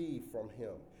receive from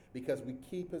him, because we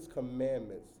keep his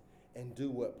commandments and do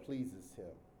what pleases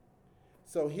him.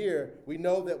 So here, we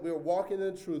know that we're walking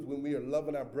in the truth when we are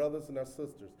loving our brothers and our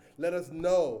sisters. Let us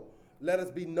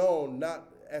be known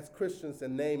not as Christians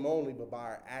in name only, but by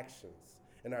our actions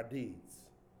and our deeds.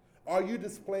 Are you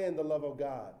displaying the love of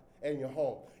God in your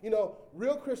home? You know,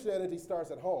 real Christianity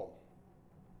starts at home.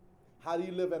 How do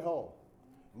you live at home?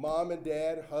 Mom and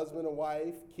dad, husband and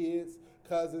wife, kids,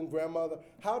 cousin, grandmother.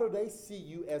 How do they see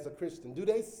you as a Christian? Do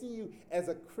they see you as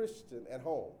a Christian at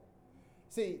home?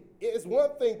 See, it's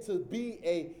one thing to be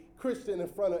a Christian in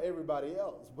front of everybody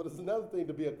else, but it's another thing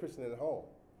to be a Christian at home.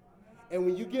 And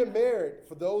when you get married,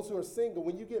 for those who are single,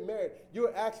 when you get married,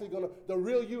 you're actually the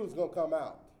real you is going to come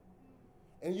out.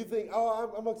 And you think,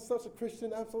 oh, I'm such a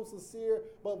Christian, I'm so sincere,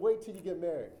 but wait till you get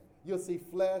married. You'll see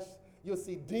flesh, you'll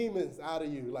see demons out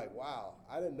of you. Like, wow,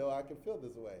 I didn't know I could feel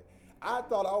this way. I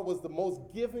thought I was the most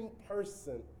giving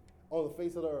person on the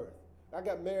face of the earth. I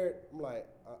got married, I'm like,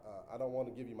 I don't want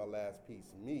to give you my last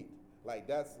piece of meat. Like,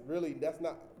 that's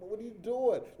not, what are you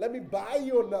doing? Let me buy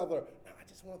you another. No, I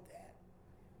just want that.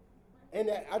 And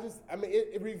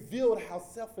it revealed how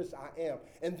selfish I am.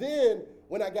 And then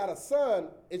when I got a son,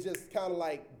 it just kind of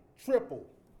like tripled.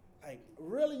 Like,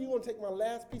 really? You want to take my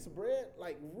last piece of bread?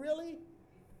 Like, really?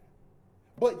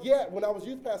 But yet, when I was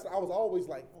youth pastor, I was always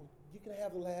like, oh, you can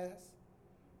have the last.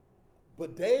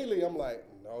 But daily, I'm like,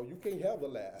 no, you can't have the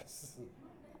last.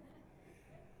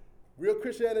 Real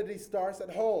Christianity starts at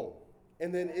home,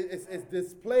 and then it's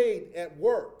displayed at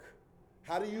work.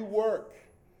 How do you work?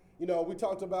 You know, we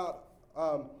talked about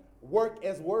work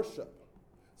as worship.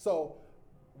 So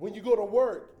when you go to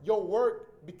work, your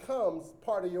work becomes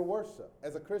part of your worship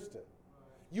as a Christian.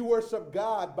 You worship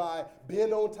God by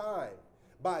being on time,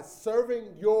 by serving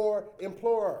your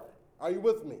employer. Are you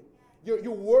with me?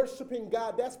 You're worshiping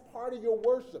God. That's part of your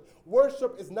worship.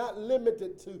 Worship is not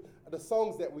limited to the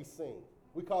songs that we sing.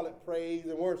 We call it praise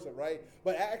and worship, right?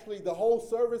 But actually, the whole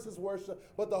service is worship,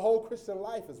 but the whole Christian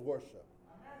life is worship.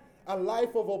 A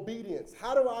life of obedience.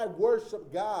 How do I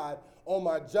worship God on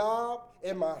my job,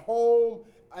 in my home,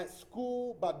 at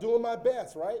school? By doing my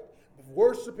best, right?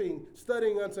 Worshiping,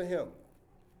 studying unto him.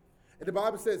 And the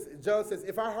Bible says, John says,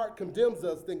 if our heart condemns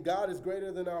us, then God is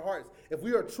greater than our hearts. If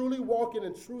we are truly walking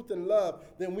in truth and love,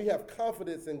 then we have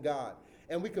confidence in God.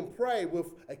 And we can pray with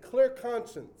a clear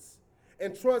conscience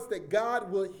and trust that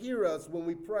God will hear us when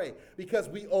we pray because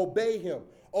we obey him.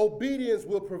 Obedience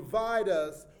will provide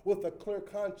us with a clear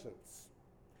conscience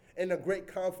and a great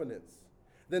confidence.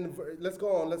 Then let's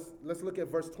go on. Let's look at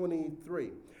verse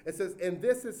 23. It says, and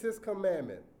this is his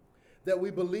commandment, that we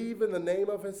believe in the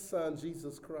name of his Son,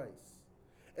 Jesus Christ,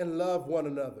 and love one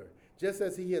another, just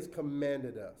as he has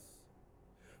commanded us.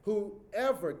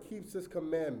 Whoever keeps his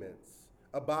commandments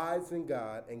abides in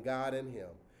God, and God in him.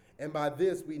 And by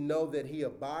this we know that he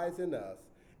abides in us,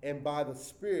 and by the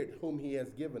Spirit whom he has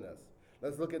given us.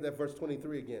 Let's look at that verse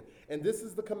 23 again. And this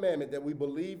is the commandment, that we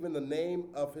believe in the name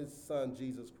of his Son,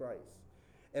 Jesus Christ,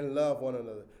 and love one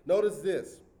another. Notice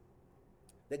this,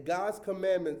 that God's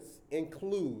commandments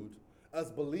include us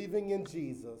believing in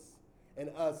Jesus and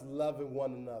us loving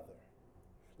one another.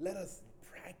 Let us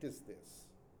practice this.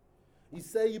 You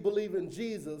say you believe in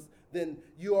Jesus, then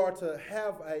you are to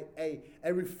have a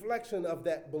reflection of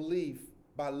that belief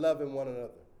by loving one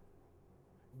another.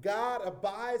 God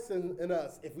abides in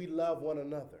us if we love one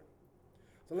another.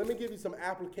 So let me give you some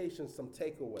applications, some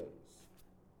takeaways.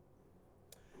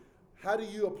 How do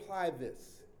you apply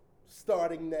this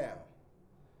starting now?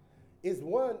 Is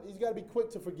one, you got to be quick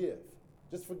to forgive.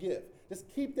 Just forgive. Just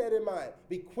keep that in mind.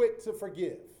 Be quick to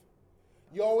forgive.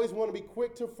 You always want to be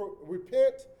quick to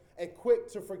repent and quick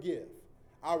to forgive.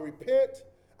 I repent.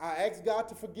 I ask God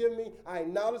to forgive me. I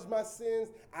acknowledge my sins.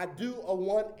 I do a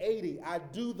 180. I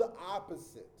do the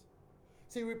opposite.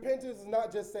 See, repentance is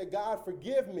not just say, God,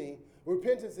 forgive me.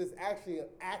 Repentance is actually an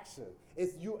action.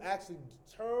 It's you actually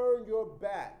turn your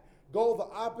back, Go the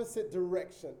opposite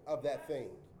direction of that thing.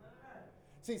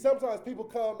 See, sometimes people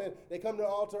come and they come to the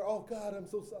altar, oh God, I'm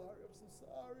so sorry, I'm so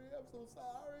sorry, I'm so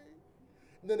sorry.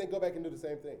 And then they go back and do the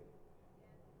same thing.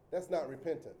 That's not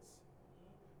repentance.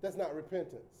 That's not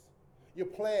repentance. You're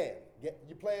playing.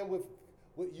 You're playing with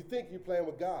you think you're playing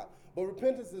with God. But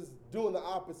repentance is doing the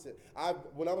opposite.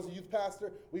 When I was a youth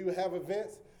pastor, we would have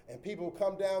events and people would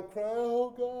come down crying, oh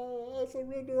God, I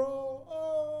surrender all.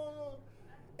 Oh.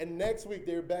 And next week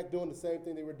they were back doing the same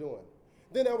thing they were doing.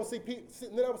 Then I would see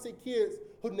kids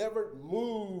who never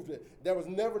moved. There was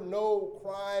never no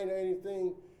crying or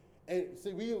anything. And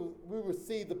see, we would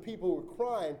see the people who were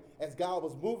crying as God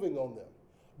was moving on them.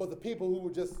 But the people who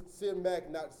were just sitting back,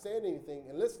 not saying anything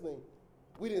and listening,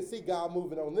 we didn't see God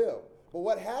moving on them. But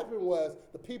what happened was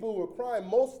the people who were crying,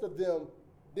 most of them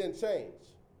didn't change.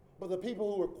 But the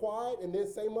people who were quiet and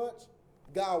didn't say much,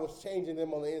 God was changing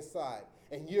them on the inside.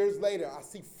 And years later, I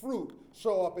see fruit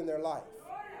show up in their life.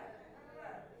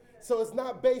 So it's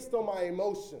not based on my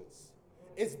emotions.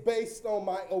 It's based on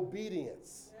my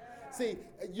obedience. See,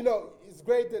 it's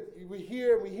great that we're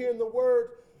hearing the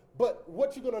word, but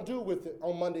what you going to do with it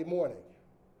on Monday morning?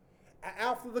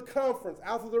 After the conference,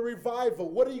 after the revival,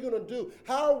 what are you going to do?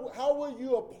 How will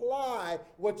you apply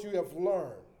what you have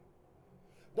learned?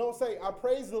 Don't say, I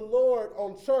praise the Lord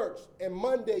on church, and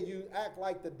Monday you act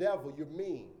like the devil, you're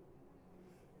mean.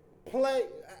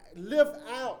 Live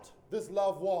out this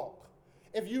love walk.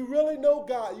 If you really know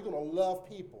God, you're going to love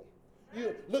people.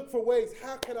 You look for ways,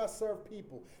 how can I serve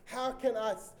people? How can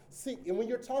I seek? And when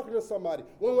you're talking to somebody,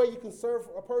 one way you can serve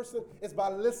a person is by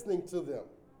listening to them.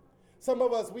 Some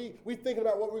of us, we thinking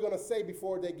about what we're going to say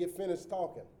before they get finished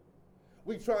talking.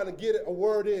 We trying to get a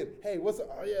word in. Hey, what's up?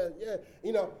 Oh,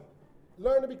 yeah.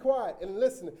 Learn to be quiet and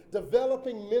listen.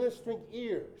 Developing ministering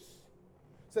ears.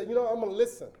 Say, I'm going to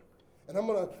listen. And I'm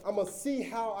going to see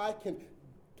how I can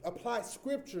apply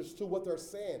scriptures to what they're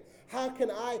saying. How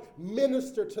can I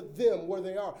minister to them where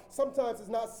they are? Sometimes it's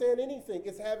not saying anything.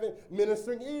 It's having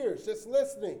ministering ears, just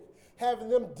listening. Having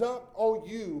them dump on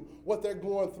you what they're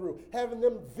going through. Having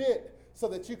them vent so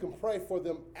that you can pray for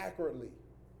them accurately.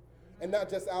 And not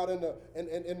just out in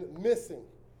missing.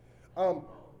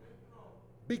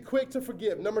 Be quick to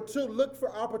forgive. Number 2, look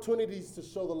for opportunities to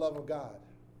show the love of God.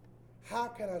 How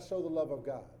can I show the love of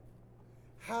God?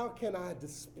 How can I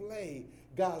display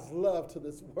God's love to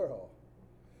this world?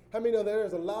 How many know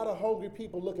there's a lot of hungry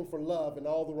people looking for love in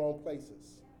all the wrong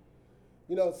places?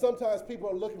 Sometimes people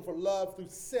are looking for love through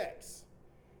sex.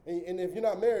 And if you're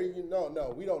not married,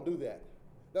 no, we don't do that.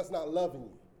 That's not loving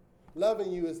you.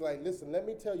 Loving you is like, listen, let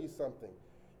me tell you something.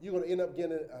 You're going to end up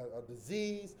getting a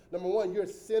disease. Number 1, you're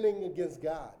sinning against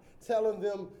God. Telling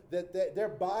them that their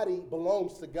body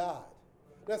belongs to God.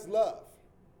 That's love.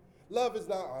 Love is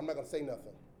not, I'm not going to say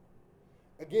nothing.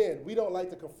 Again, we don't like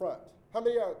to confront. How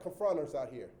many are confronters out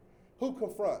here? Who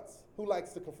confronts? Who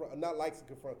likes to confront? Not likes to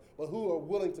confront, but who are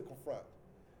willing to confront?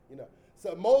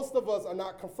 So most of us are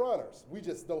not confronters. We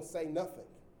just don't say nothing.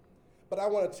 But I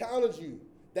want to challenge you.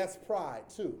 That's pride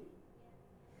too.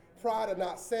 Pride of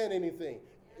not saying anything.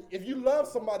 If you love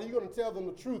somebody, you're going to tell them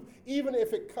the truth, even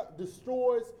if it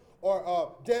destroys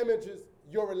or damages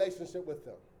your relationship with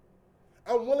them.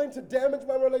 I'm willing to damage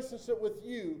my relationship with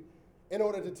you in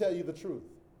order to tell you the truth.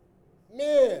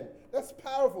 Man, that's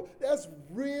powerful. That's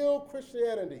real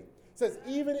Christianity. It says,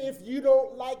 even if you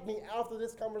don't like me after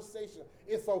this conversation,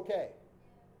 it's okay.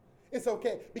 It's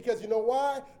okay. Because you know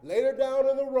why? Later down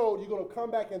in the road, you're going to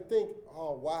come back and think,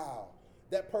 oh, wow,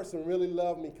 that person really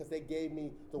loved me because they gave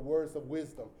me the words of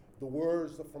wisdom, the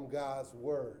words from God's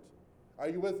word. Are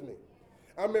you with me?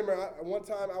 I remember one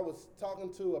time I was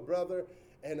talking to a brother,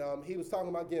 and he was talking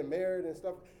about getting married and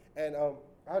stuff, and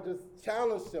I just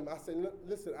challenged him. I said,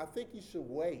 listen, I think you should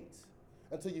wait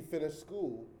until you finish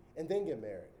school and then get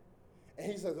married. And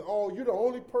he says, oh, you're the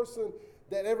only person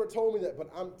that ever told me that, but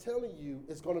I'm telling you,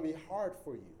 it's going to be hard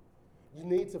for you. You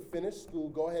need to finish school,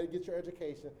 go ahead and get your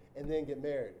education, and then get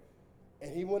married.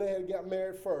 And he went ahead and got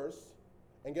married first,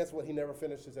 and guess what? He never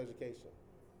finished his education.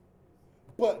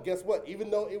 But guess what? Even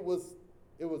though it was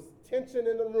tension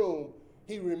in the room,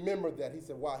 he remembered that. He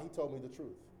said, wow, he told me the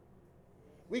truth.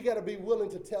 We got to be willing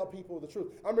to tell people the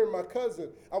truth. I remember my cousin,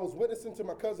 I was witnessing to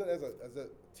my cousin as a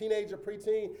teenager,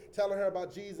 preteen, telling her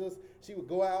about Jesus. She would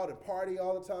go out and party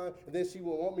all the time, and then she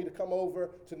would want me to come over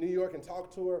to New York and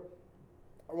talk to her.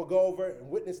 I would go over and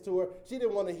witness to her. She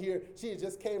didn't want to hear, she had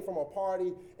just came from a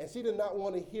party, and she did not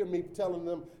want to hear me telling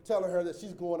her that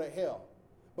she's going to hell.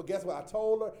 But guess what? I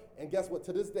told her, and guess what?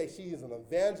 To this day, she is an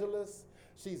evangelist.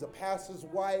 She's a pastor's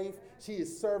wife. She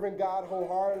is serving God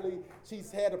wholeheartedly.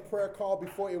 She's had a prayer call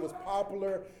before it was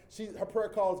popular. Her prayer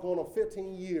call is going on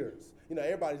 15 years. You know,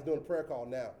 everybody's doing a prayer call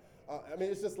now. I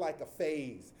mean, it's just like a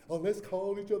phase. Oh, let's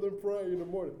call each other and pray in the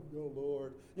morning. Oh,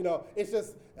 Lord. You know, it's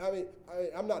just,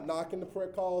 I'm not knocking the prayer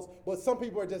calls, but some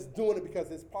people are just doing it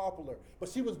because it's popular. But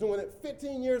she was doing it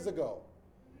 15 years ago.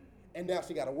 And now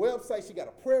she got a website, she got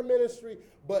a prayer ministry.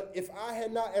 But if I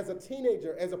had not, as a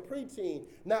teenager, as a preteen,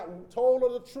 not told her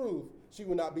the truth, she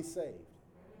would not be saved.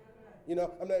 You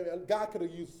know, I mean, God could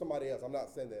have used somebody else. I'm not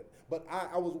saying that. But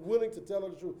I was willing to tell her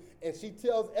the truth. And she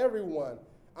tells everyone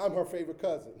I'm her favorite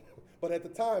cousin. But at the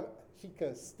time, she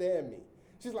couldn't stand me.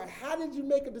 She's like, how did you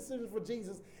make a decision for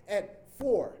Jesus at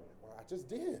 4? Well, I just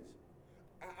did.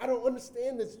 I don't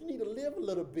understand this. You need to live a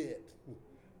little bit.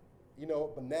 You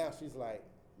know, but now she's like,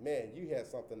 man, you had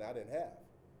something I didn't have.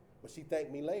 But she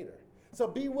thanked me later. So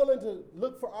be willing to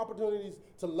look for opportunities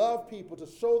to love people, to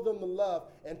show them the love,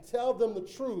 and tell them the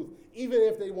truth, even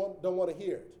if they don't want to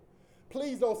hear it.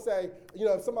 Please don't say, you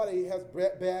know, if somebody has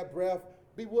bad breath,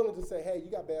 be willing to say, hey,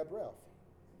 you got bad breath.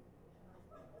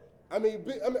 I mean,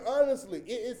 honestly,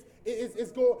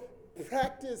 it's going to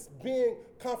practice being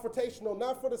confrontational,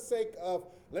 not for the sake of,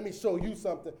 let me show you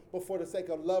something, but for the sake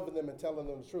of loving them and telling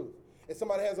them the truth. If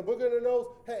somebody has a booger in their nose,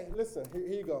 hey, listen, here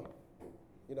you go.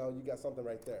 You know, you got something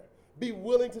right there. Be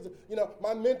willing to, you know,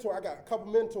 my mentor, I got a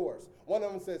couple mentors. One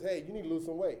of them says, hey, you need to lose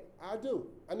some weight. I do.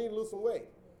 I need to lose some weight.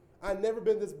 I've never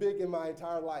been this big in my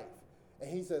entire life. And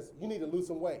he says, you need to lose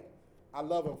some weight. I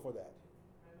love him for that.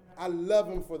 I love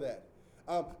him for that.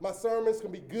 My sermons can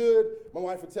be good. My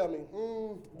wife would tell me,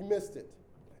 you missed it.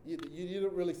 You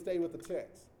didn't really stay with the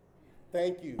text.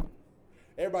 Thank you.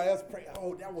 Everybody else pray,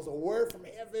 oh, that was a word from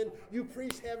heaven. You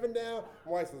preached heaven down.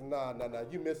 My wife says, nah,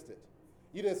 you missed it.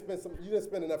 You didn't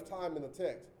spend enough time in the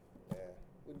text. Man,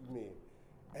 what do you mean?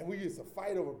 And we used to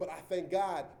fight over it, but I thank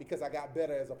God because I got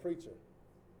better as a preacher.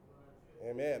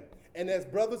 Amen. And as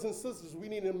brothers and sisters, we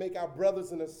need to make our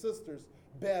brothers and our sisters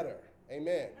better.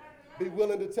 Amen. Be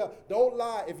willing to tell. Don't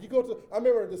lie. If you go to, I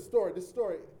remember this story,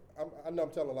 I know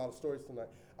I'm telling a lot of stories tonight.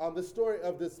 The story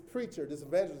of this preacher, this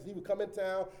evangelist, he would come in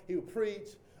town, he would preach.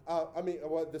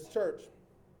 This church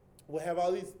would have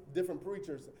all these different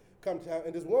preachers come to town,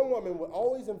 and this one woman would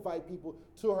always invite people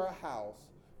to her house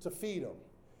to feed them.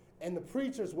 And the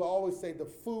preachers would always say the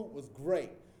food was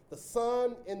great. The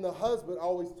son and the husband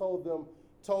always told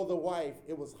the wife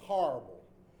it was horrible.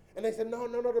 And they said, no,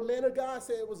 the man of God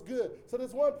said it was good. So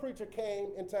this one preacher came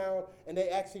in town, and they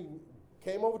actually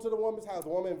came over to the woman's house. The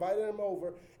woman invited him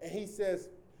over, and he says,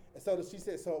 and so she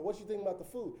said, so what you think about the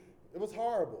food? It was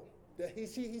horrible. He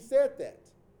said that.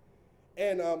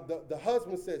 And the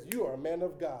husband says, you are a man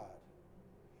of God.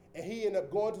 And he ended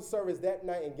up going to service that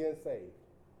night and getting saved.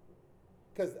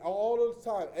 Because all the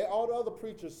time, all the other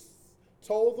preachers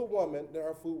told the woman that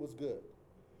her food was good.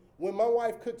 When my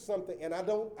wife cooks something and I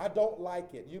don't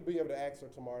like it, you'll be able to ask her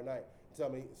tomorrow night and tell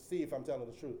me, see if I'm telling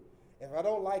the truth. If I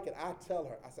don't like it, I tell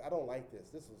her, I say, I don't like this.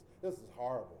 This is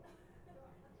horrible.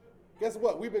 Guess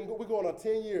what? We're going on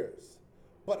 10 years.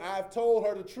 But I've told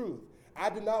her the truth. I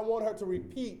did not want her to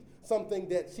repeat something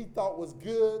that she thought was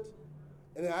good,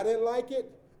 and I didn't like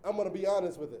it. I'm going to be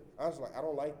honest with it. I was like, I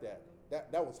don't like that.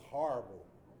 That was horrible.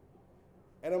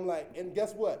 And I'm like, and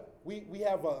guess what? We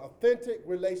have an authentic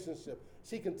relationship.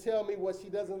 She can tell me what she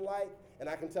doesn't like, and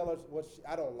I can tell her what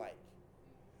I don't like.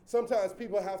 Sometimes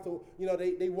people have to,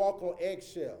 they walk on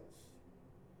eggshells,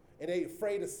 and they're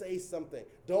afraid to say something,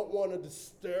 don't want to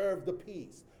disturb the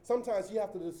peace. Sometimes you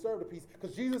have to disturb the peace,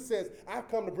 because Jesus says, I've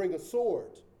come to bring a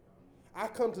sword.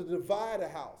 I've come to divide a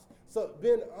house. So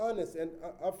being honest and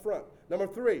upfront. Number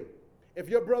 3, if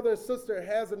your brother or sister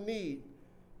has a need,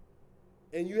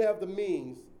 and you have the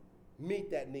means,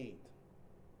 meet that need.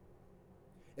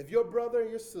 If your brother or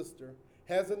your sister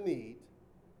has a need,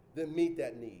 then meet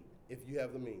that need if you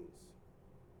have the means.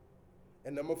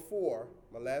 And number 4,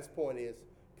 my last point is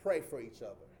pray for each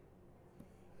other.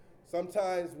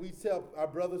 Sometimes we tell our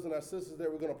brothers and our sisters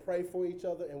that we're going to pray for each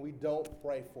other, and we don't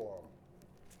pray for them.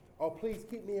 Oh, please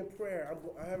keep me in prayer.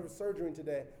 I have a surgery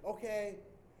today. Okay.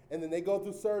 And then they go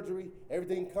through surgery.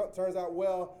 Everything turns out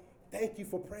well. Thank you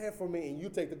for praying for me. And you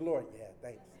take the glory. Yeah,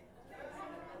 thanks.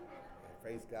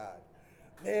 Praise God.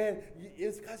 Man,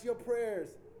 it's because your prayers.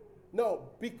 No,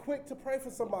 be quick to pray for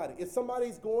somebody. If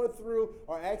somebody's going through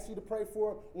or asks you to pray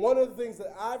for them, one of the things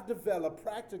that I've developed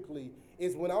practically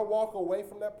is when I walk away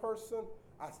from that person,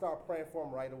 I start praying for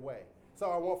them right away. So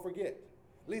I won't forget.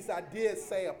 At least I did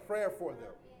say a prayer for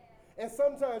them. And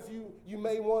sometimes you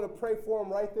may want to pray for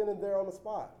them right then and there on the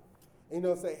spot.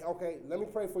 Say, okay, let me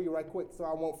pray for you right quick so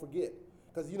I won't forget.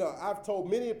 Because, I've told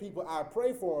many people I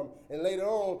pray for them, and later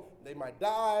on, they might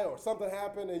die or something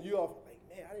happen, and you're like,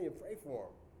 man, I didn't even pray for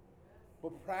them.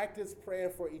 But practice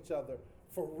praying for each other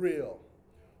for real.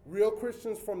 Real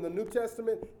Christians from the New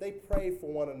Testament, they prayed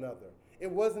for one another. It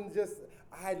wasn't just,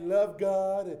 I love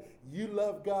God and you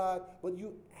love God, but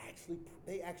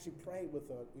they actually prayed with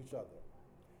each other.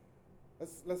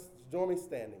 Let's join me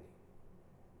standing.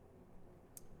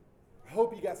 I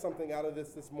hope you got something out of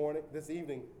this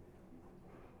evening.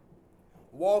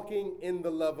 Walking in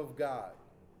the love of God.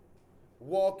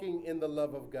 Walking in the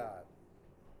love of God.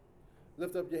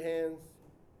 Lift up your hands.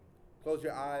 Close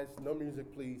your eyes. No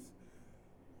music, please.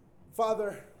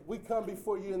 Father, we come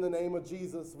before you in the name of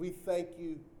Jesus. We thank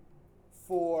you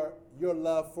for your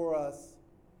love for us.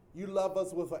 You love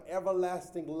us with an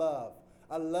everlasting love,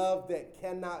 a love that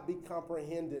cannot be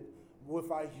comprehended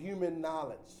with our human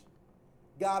knowledge.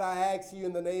 God, I ask you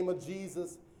in the name of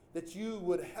Jesus that you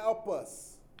would help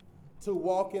us to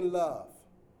walk in love.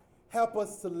 Help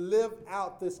us to live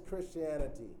out this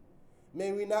Christianity.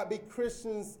 May we not be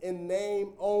Christians in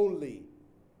name only,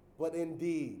 but in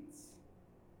deeds.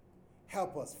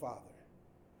 Help us, Father.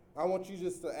 I want you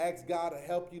just to ask God to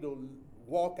help you to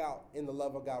walk out in the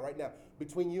love of God right now.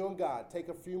 Between you and God, take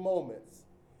a few moments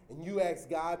and you ask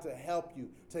God to help you,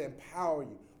 to empower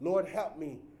you. Lord, help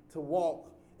me to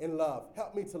walk in love.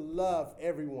 Help me to love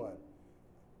everyone.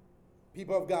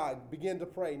 People of God, begin to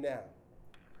pray now.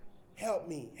 Help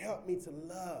me to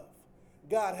love.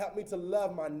 God, help me to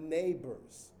love my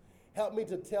neighbors. Help me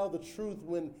to tell the truth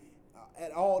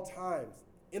at all times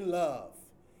in love.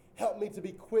 Help me to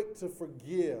be quick to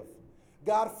forgive.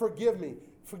 God, forgive me.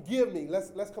 Forgive me.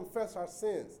 Let's confess our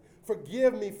sins.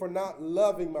 Forgive me for not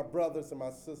loving my brothers and my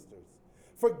sisters.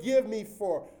 Forgive me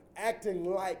for acting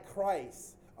like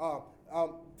Christ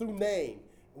through name,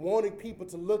 wanting people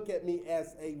to look at me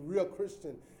as a real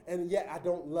Christian, and yet I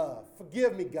don't love.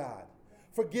 Forgive me, God.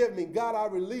 Forgive me. God, I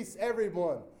release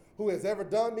everyone who has ever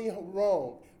done me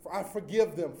wrong. I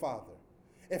forgive them, Father.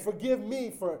 And forgive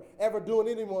me for ever doing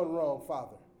anyone wrong,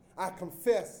 Father. I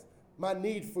confess my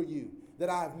need for you, that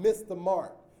I have missed the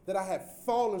mark, that I have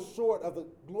fallen short of the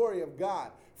glory of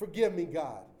God. Forgive me,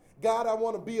 God. God, I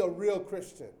want to be a real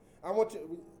Christian. I want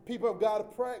you, people of God, to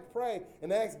pray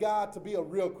and ask God to be a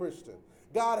real Christian.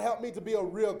 God, help me to be a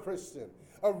real Christian,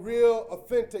 a real,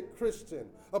 authentic Christian,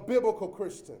 a biblical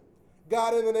Christian.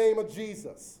 God, in the name of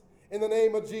Jesus,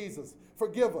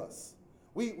 forgive us.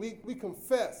 We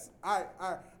confess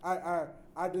our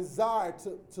desire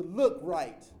to look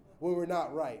right when we're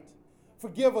not right.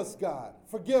 Forgive us, God.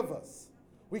 Forgive us.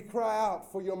 We cry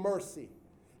out for your mercy.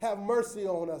 Have mercy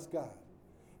on us, God.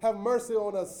 Have mercy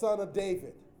on us, Son of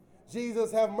David.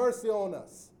 Jesus, have mercy on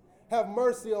us. Have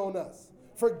mercy on us.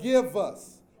 Forgive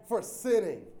us for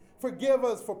sinning. Forgive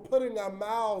us for putting our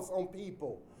mouths on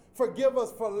people. Forgive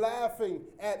us for laughing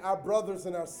at our brothers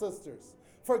and our sisters.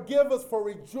 Forgive us for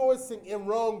rejoicing in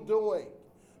wrongdoing.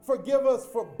 Forgive us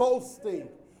for boasting.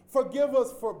 Forgive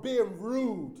us for being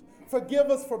rude. Forgive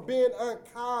us for being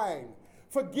unkind.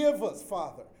 Forgive us,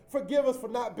 Father. Forgive us for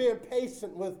not being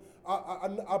patient with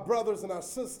our brothers and our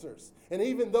sisters, and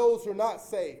even those who are not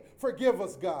saved. Forgive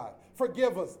us, God.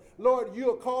 Forgive us. Lord,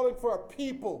 you are calling for a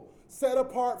people set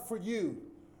apart for you.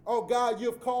 Oh, God,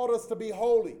 you've called us to be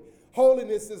holy.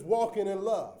 Holiness is walking in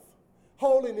love.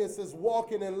 Holiness is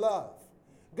walking in love.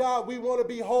 God, we want to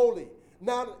be holy,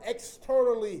 not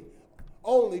externally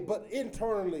only, but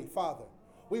internally, Father.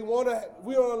 We want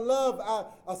to love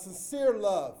a sincere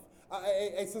love,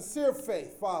 a sincere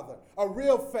faith, Father, a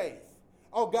real faith.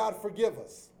 Oh, God, forgive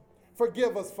us.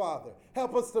 Forgive us, Father.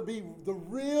 Help us to be the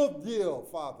real deal,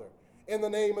 Father, in the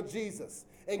name of Jesus.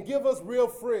 And give us real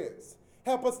friends.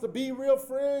 Help us to be real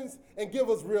friends and give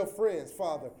us real friends,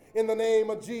 Father, in the name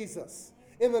of Jesus.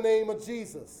 In the name of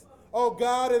Jesus. Oh,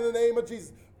 God, in the name of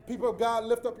Jesus. People of God,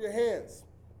 lift up your hands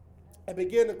and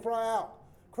begin to cry out.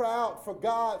 Cry out for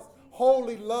God's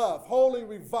holy love, holy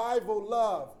revival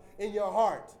love in your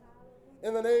heart.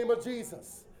 In the name of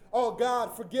Jesus. Oh,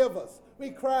 God, forgive us. We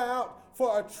cry out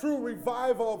for a true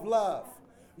revival of love.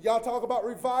 Y'all talk about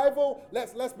revival.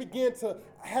 Let's begin to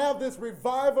have this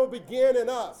revival begin in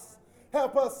us.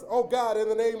 Help us, oh God, in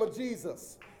the name of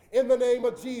Jesus. In the name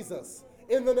of Jesus.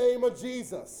 In the name of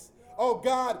Jesus. Oh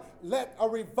God, let a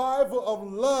revival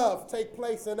of love take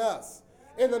place in us.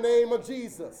 In the name of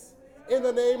Jesus. In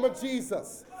the name of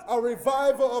Jesus. A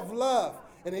revival of love.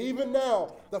 And even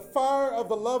now, the fire of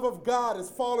the love of God is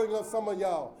falling on some of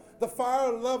y'all. The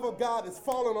fire of love of God is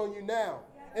falling on you now.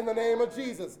 In the name of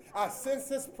Jesus. I sense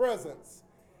his presence.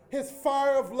 His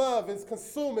fire of love is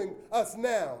consuming us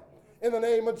now. In the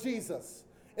name of Jesus.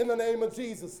 In the name of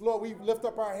Jesus. Lord, we lift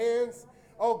up our hands.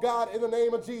 Oh God, in the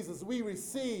name of Jesus, we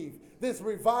receive this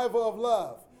revival of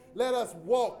love. Let us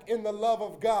walk in the love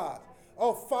of God.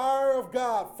 Oh, fire of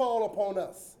God, fall upon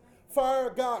us. Fire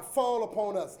of God, fall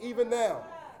upon us, even now.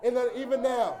 Even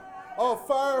now. Oh,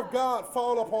 fire of God,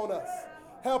 fall upon us.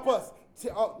 Help us,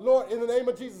 Lord, in the name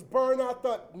of Jesus, burn out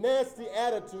the nasty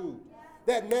attitude.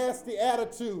 That nasty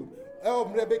attitude.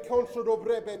 Burn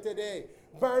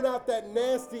out that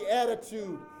nasty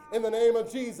attitude in the name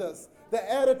of Jesus.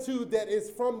 The attitude that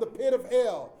is from the pit of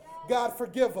hell. God,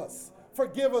 forgive us.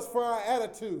 Forgive us for our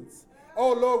attitudes.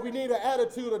 Oh, Lord, we need an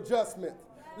attitude adjustment.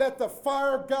 Let the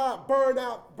fire of God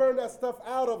burn that stuff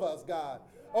out of us, God.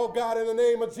 Oh, God, in the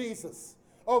name of Jesus.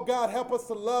 Oh, God, help us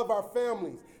to love our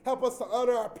families. Help us to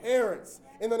honor our parents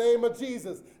in the name of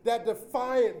Jesus. That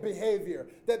defiant behavior,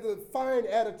 that defiant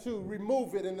attitude,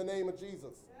 remove it in the name of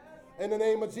Jesus. In the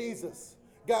name of Jesus.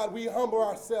 God, we humble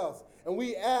ourselves and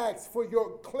we ask for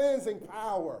your cleansing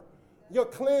power. Your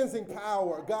cleansing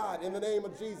power, God, in the name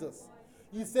of Jesus.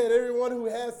 You said everyone who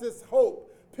has this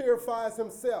hope purifies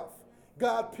himself.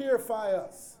 God, purify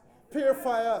us.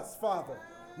 Purify us, Father.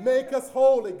 Make us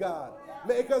holy, God.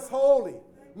 Make us holy.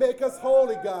 Make us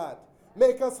holy, God.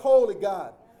 Make us holy,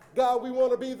 God. God, we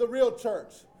want to be the real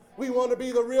church. We want to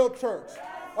be the real church.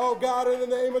 Oh, God, in the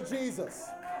name of Jesus.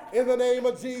 In the name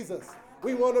of Jesus.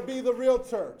 We want to be the real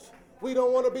church. We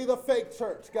don't want to be the fake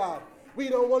church, God. We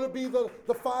don't want to be the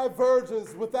five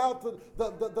virgins without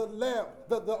the lamp,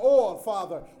 the oil,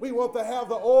 Father. We want to have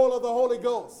the oil of the Holy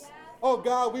Ghost. Oh,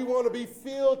 God, we want to be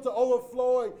filled to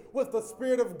overflowing with the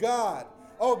Spirit of God.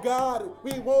 Oh, God,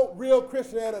 we want real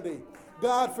Christianity.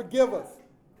 God, forgive us.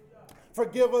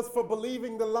 Forgive us for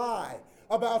believing the lie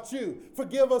about you.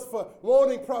 Forgive us for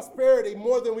wanting prosperity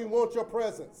more than we want your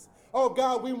presence. Oh,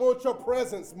 God, we want your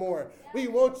presence more. We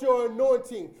want your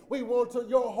anointing. We want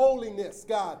your holiness,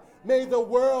 God. May the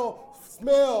world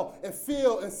smell and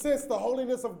feel and sense the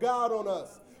holiness of God on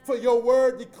us. For your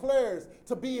word declares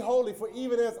to be holy, for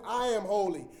even as I am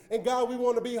holy. And God, we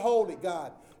want to be holy,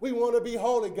 God. We want to be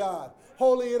holy, God.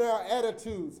 Holy in our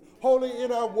attitudes, holy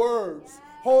in our words,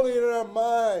 holy in our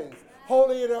minds,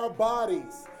 holy in our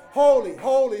bodies. Holy,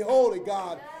 holy, holy,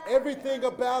 God. Everything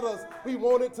about us, we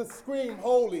want it to scream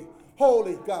holy,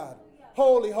 holy, God.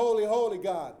 Holy, holy, holy,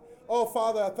 God. Oh,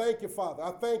 Father, I thank you, Father.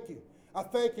 I thank you. I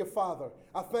thank you, Father.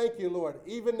 I thank you, Lord.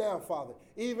 Even now, Father.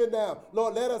 Even now.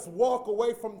 Lord, let us walk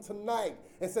away from tonight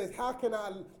and say, how can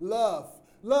I love?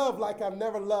 Love like I've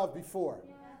never loved before.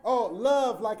 Oh,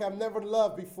 love like I've never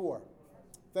loved before.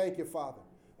 Thank you, Father.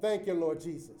 Thank you, Lord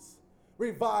Jesus.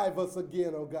 Revive us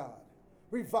again, oh God.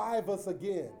 Revive us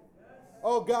again.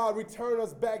 Oh God, return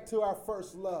us back to our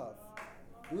first love.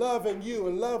 Loving you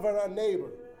and loving our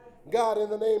neighbor. God, in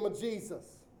the name of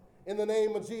Jesus. In the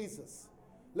name of Jesus.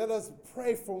 Let us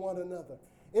pray for one another.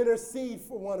 Intercede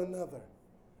for one another.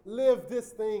 Live this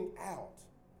thing out.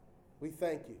 We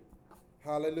thank you.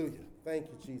 Hallelujah. Thank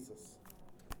you, Jesus.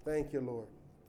 Thank you, Lord.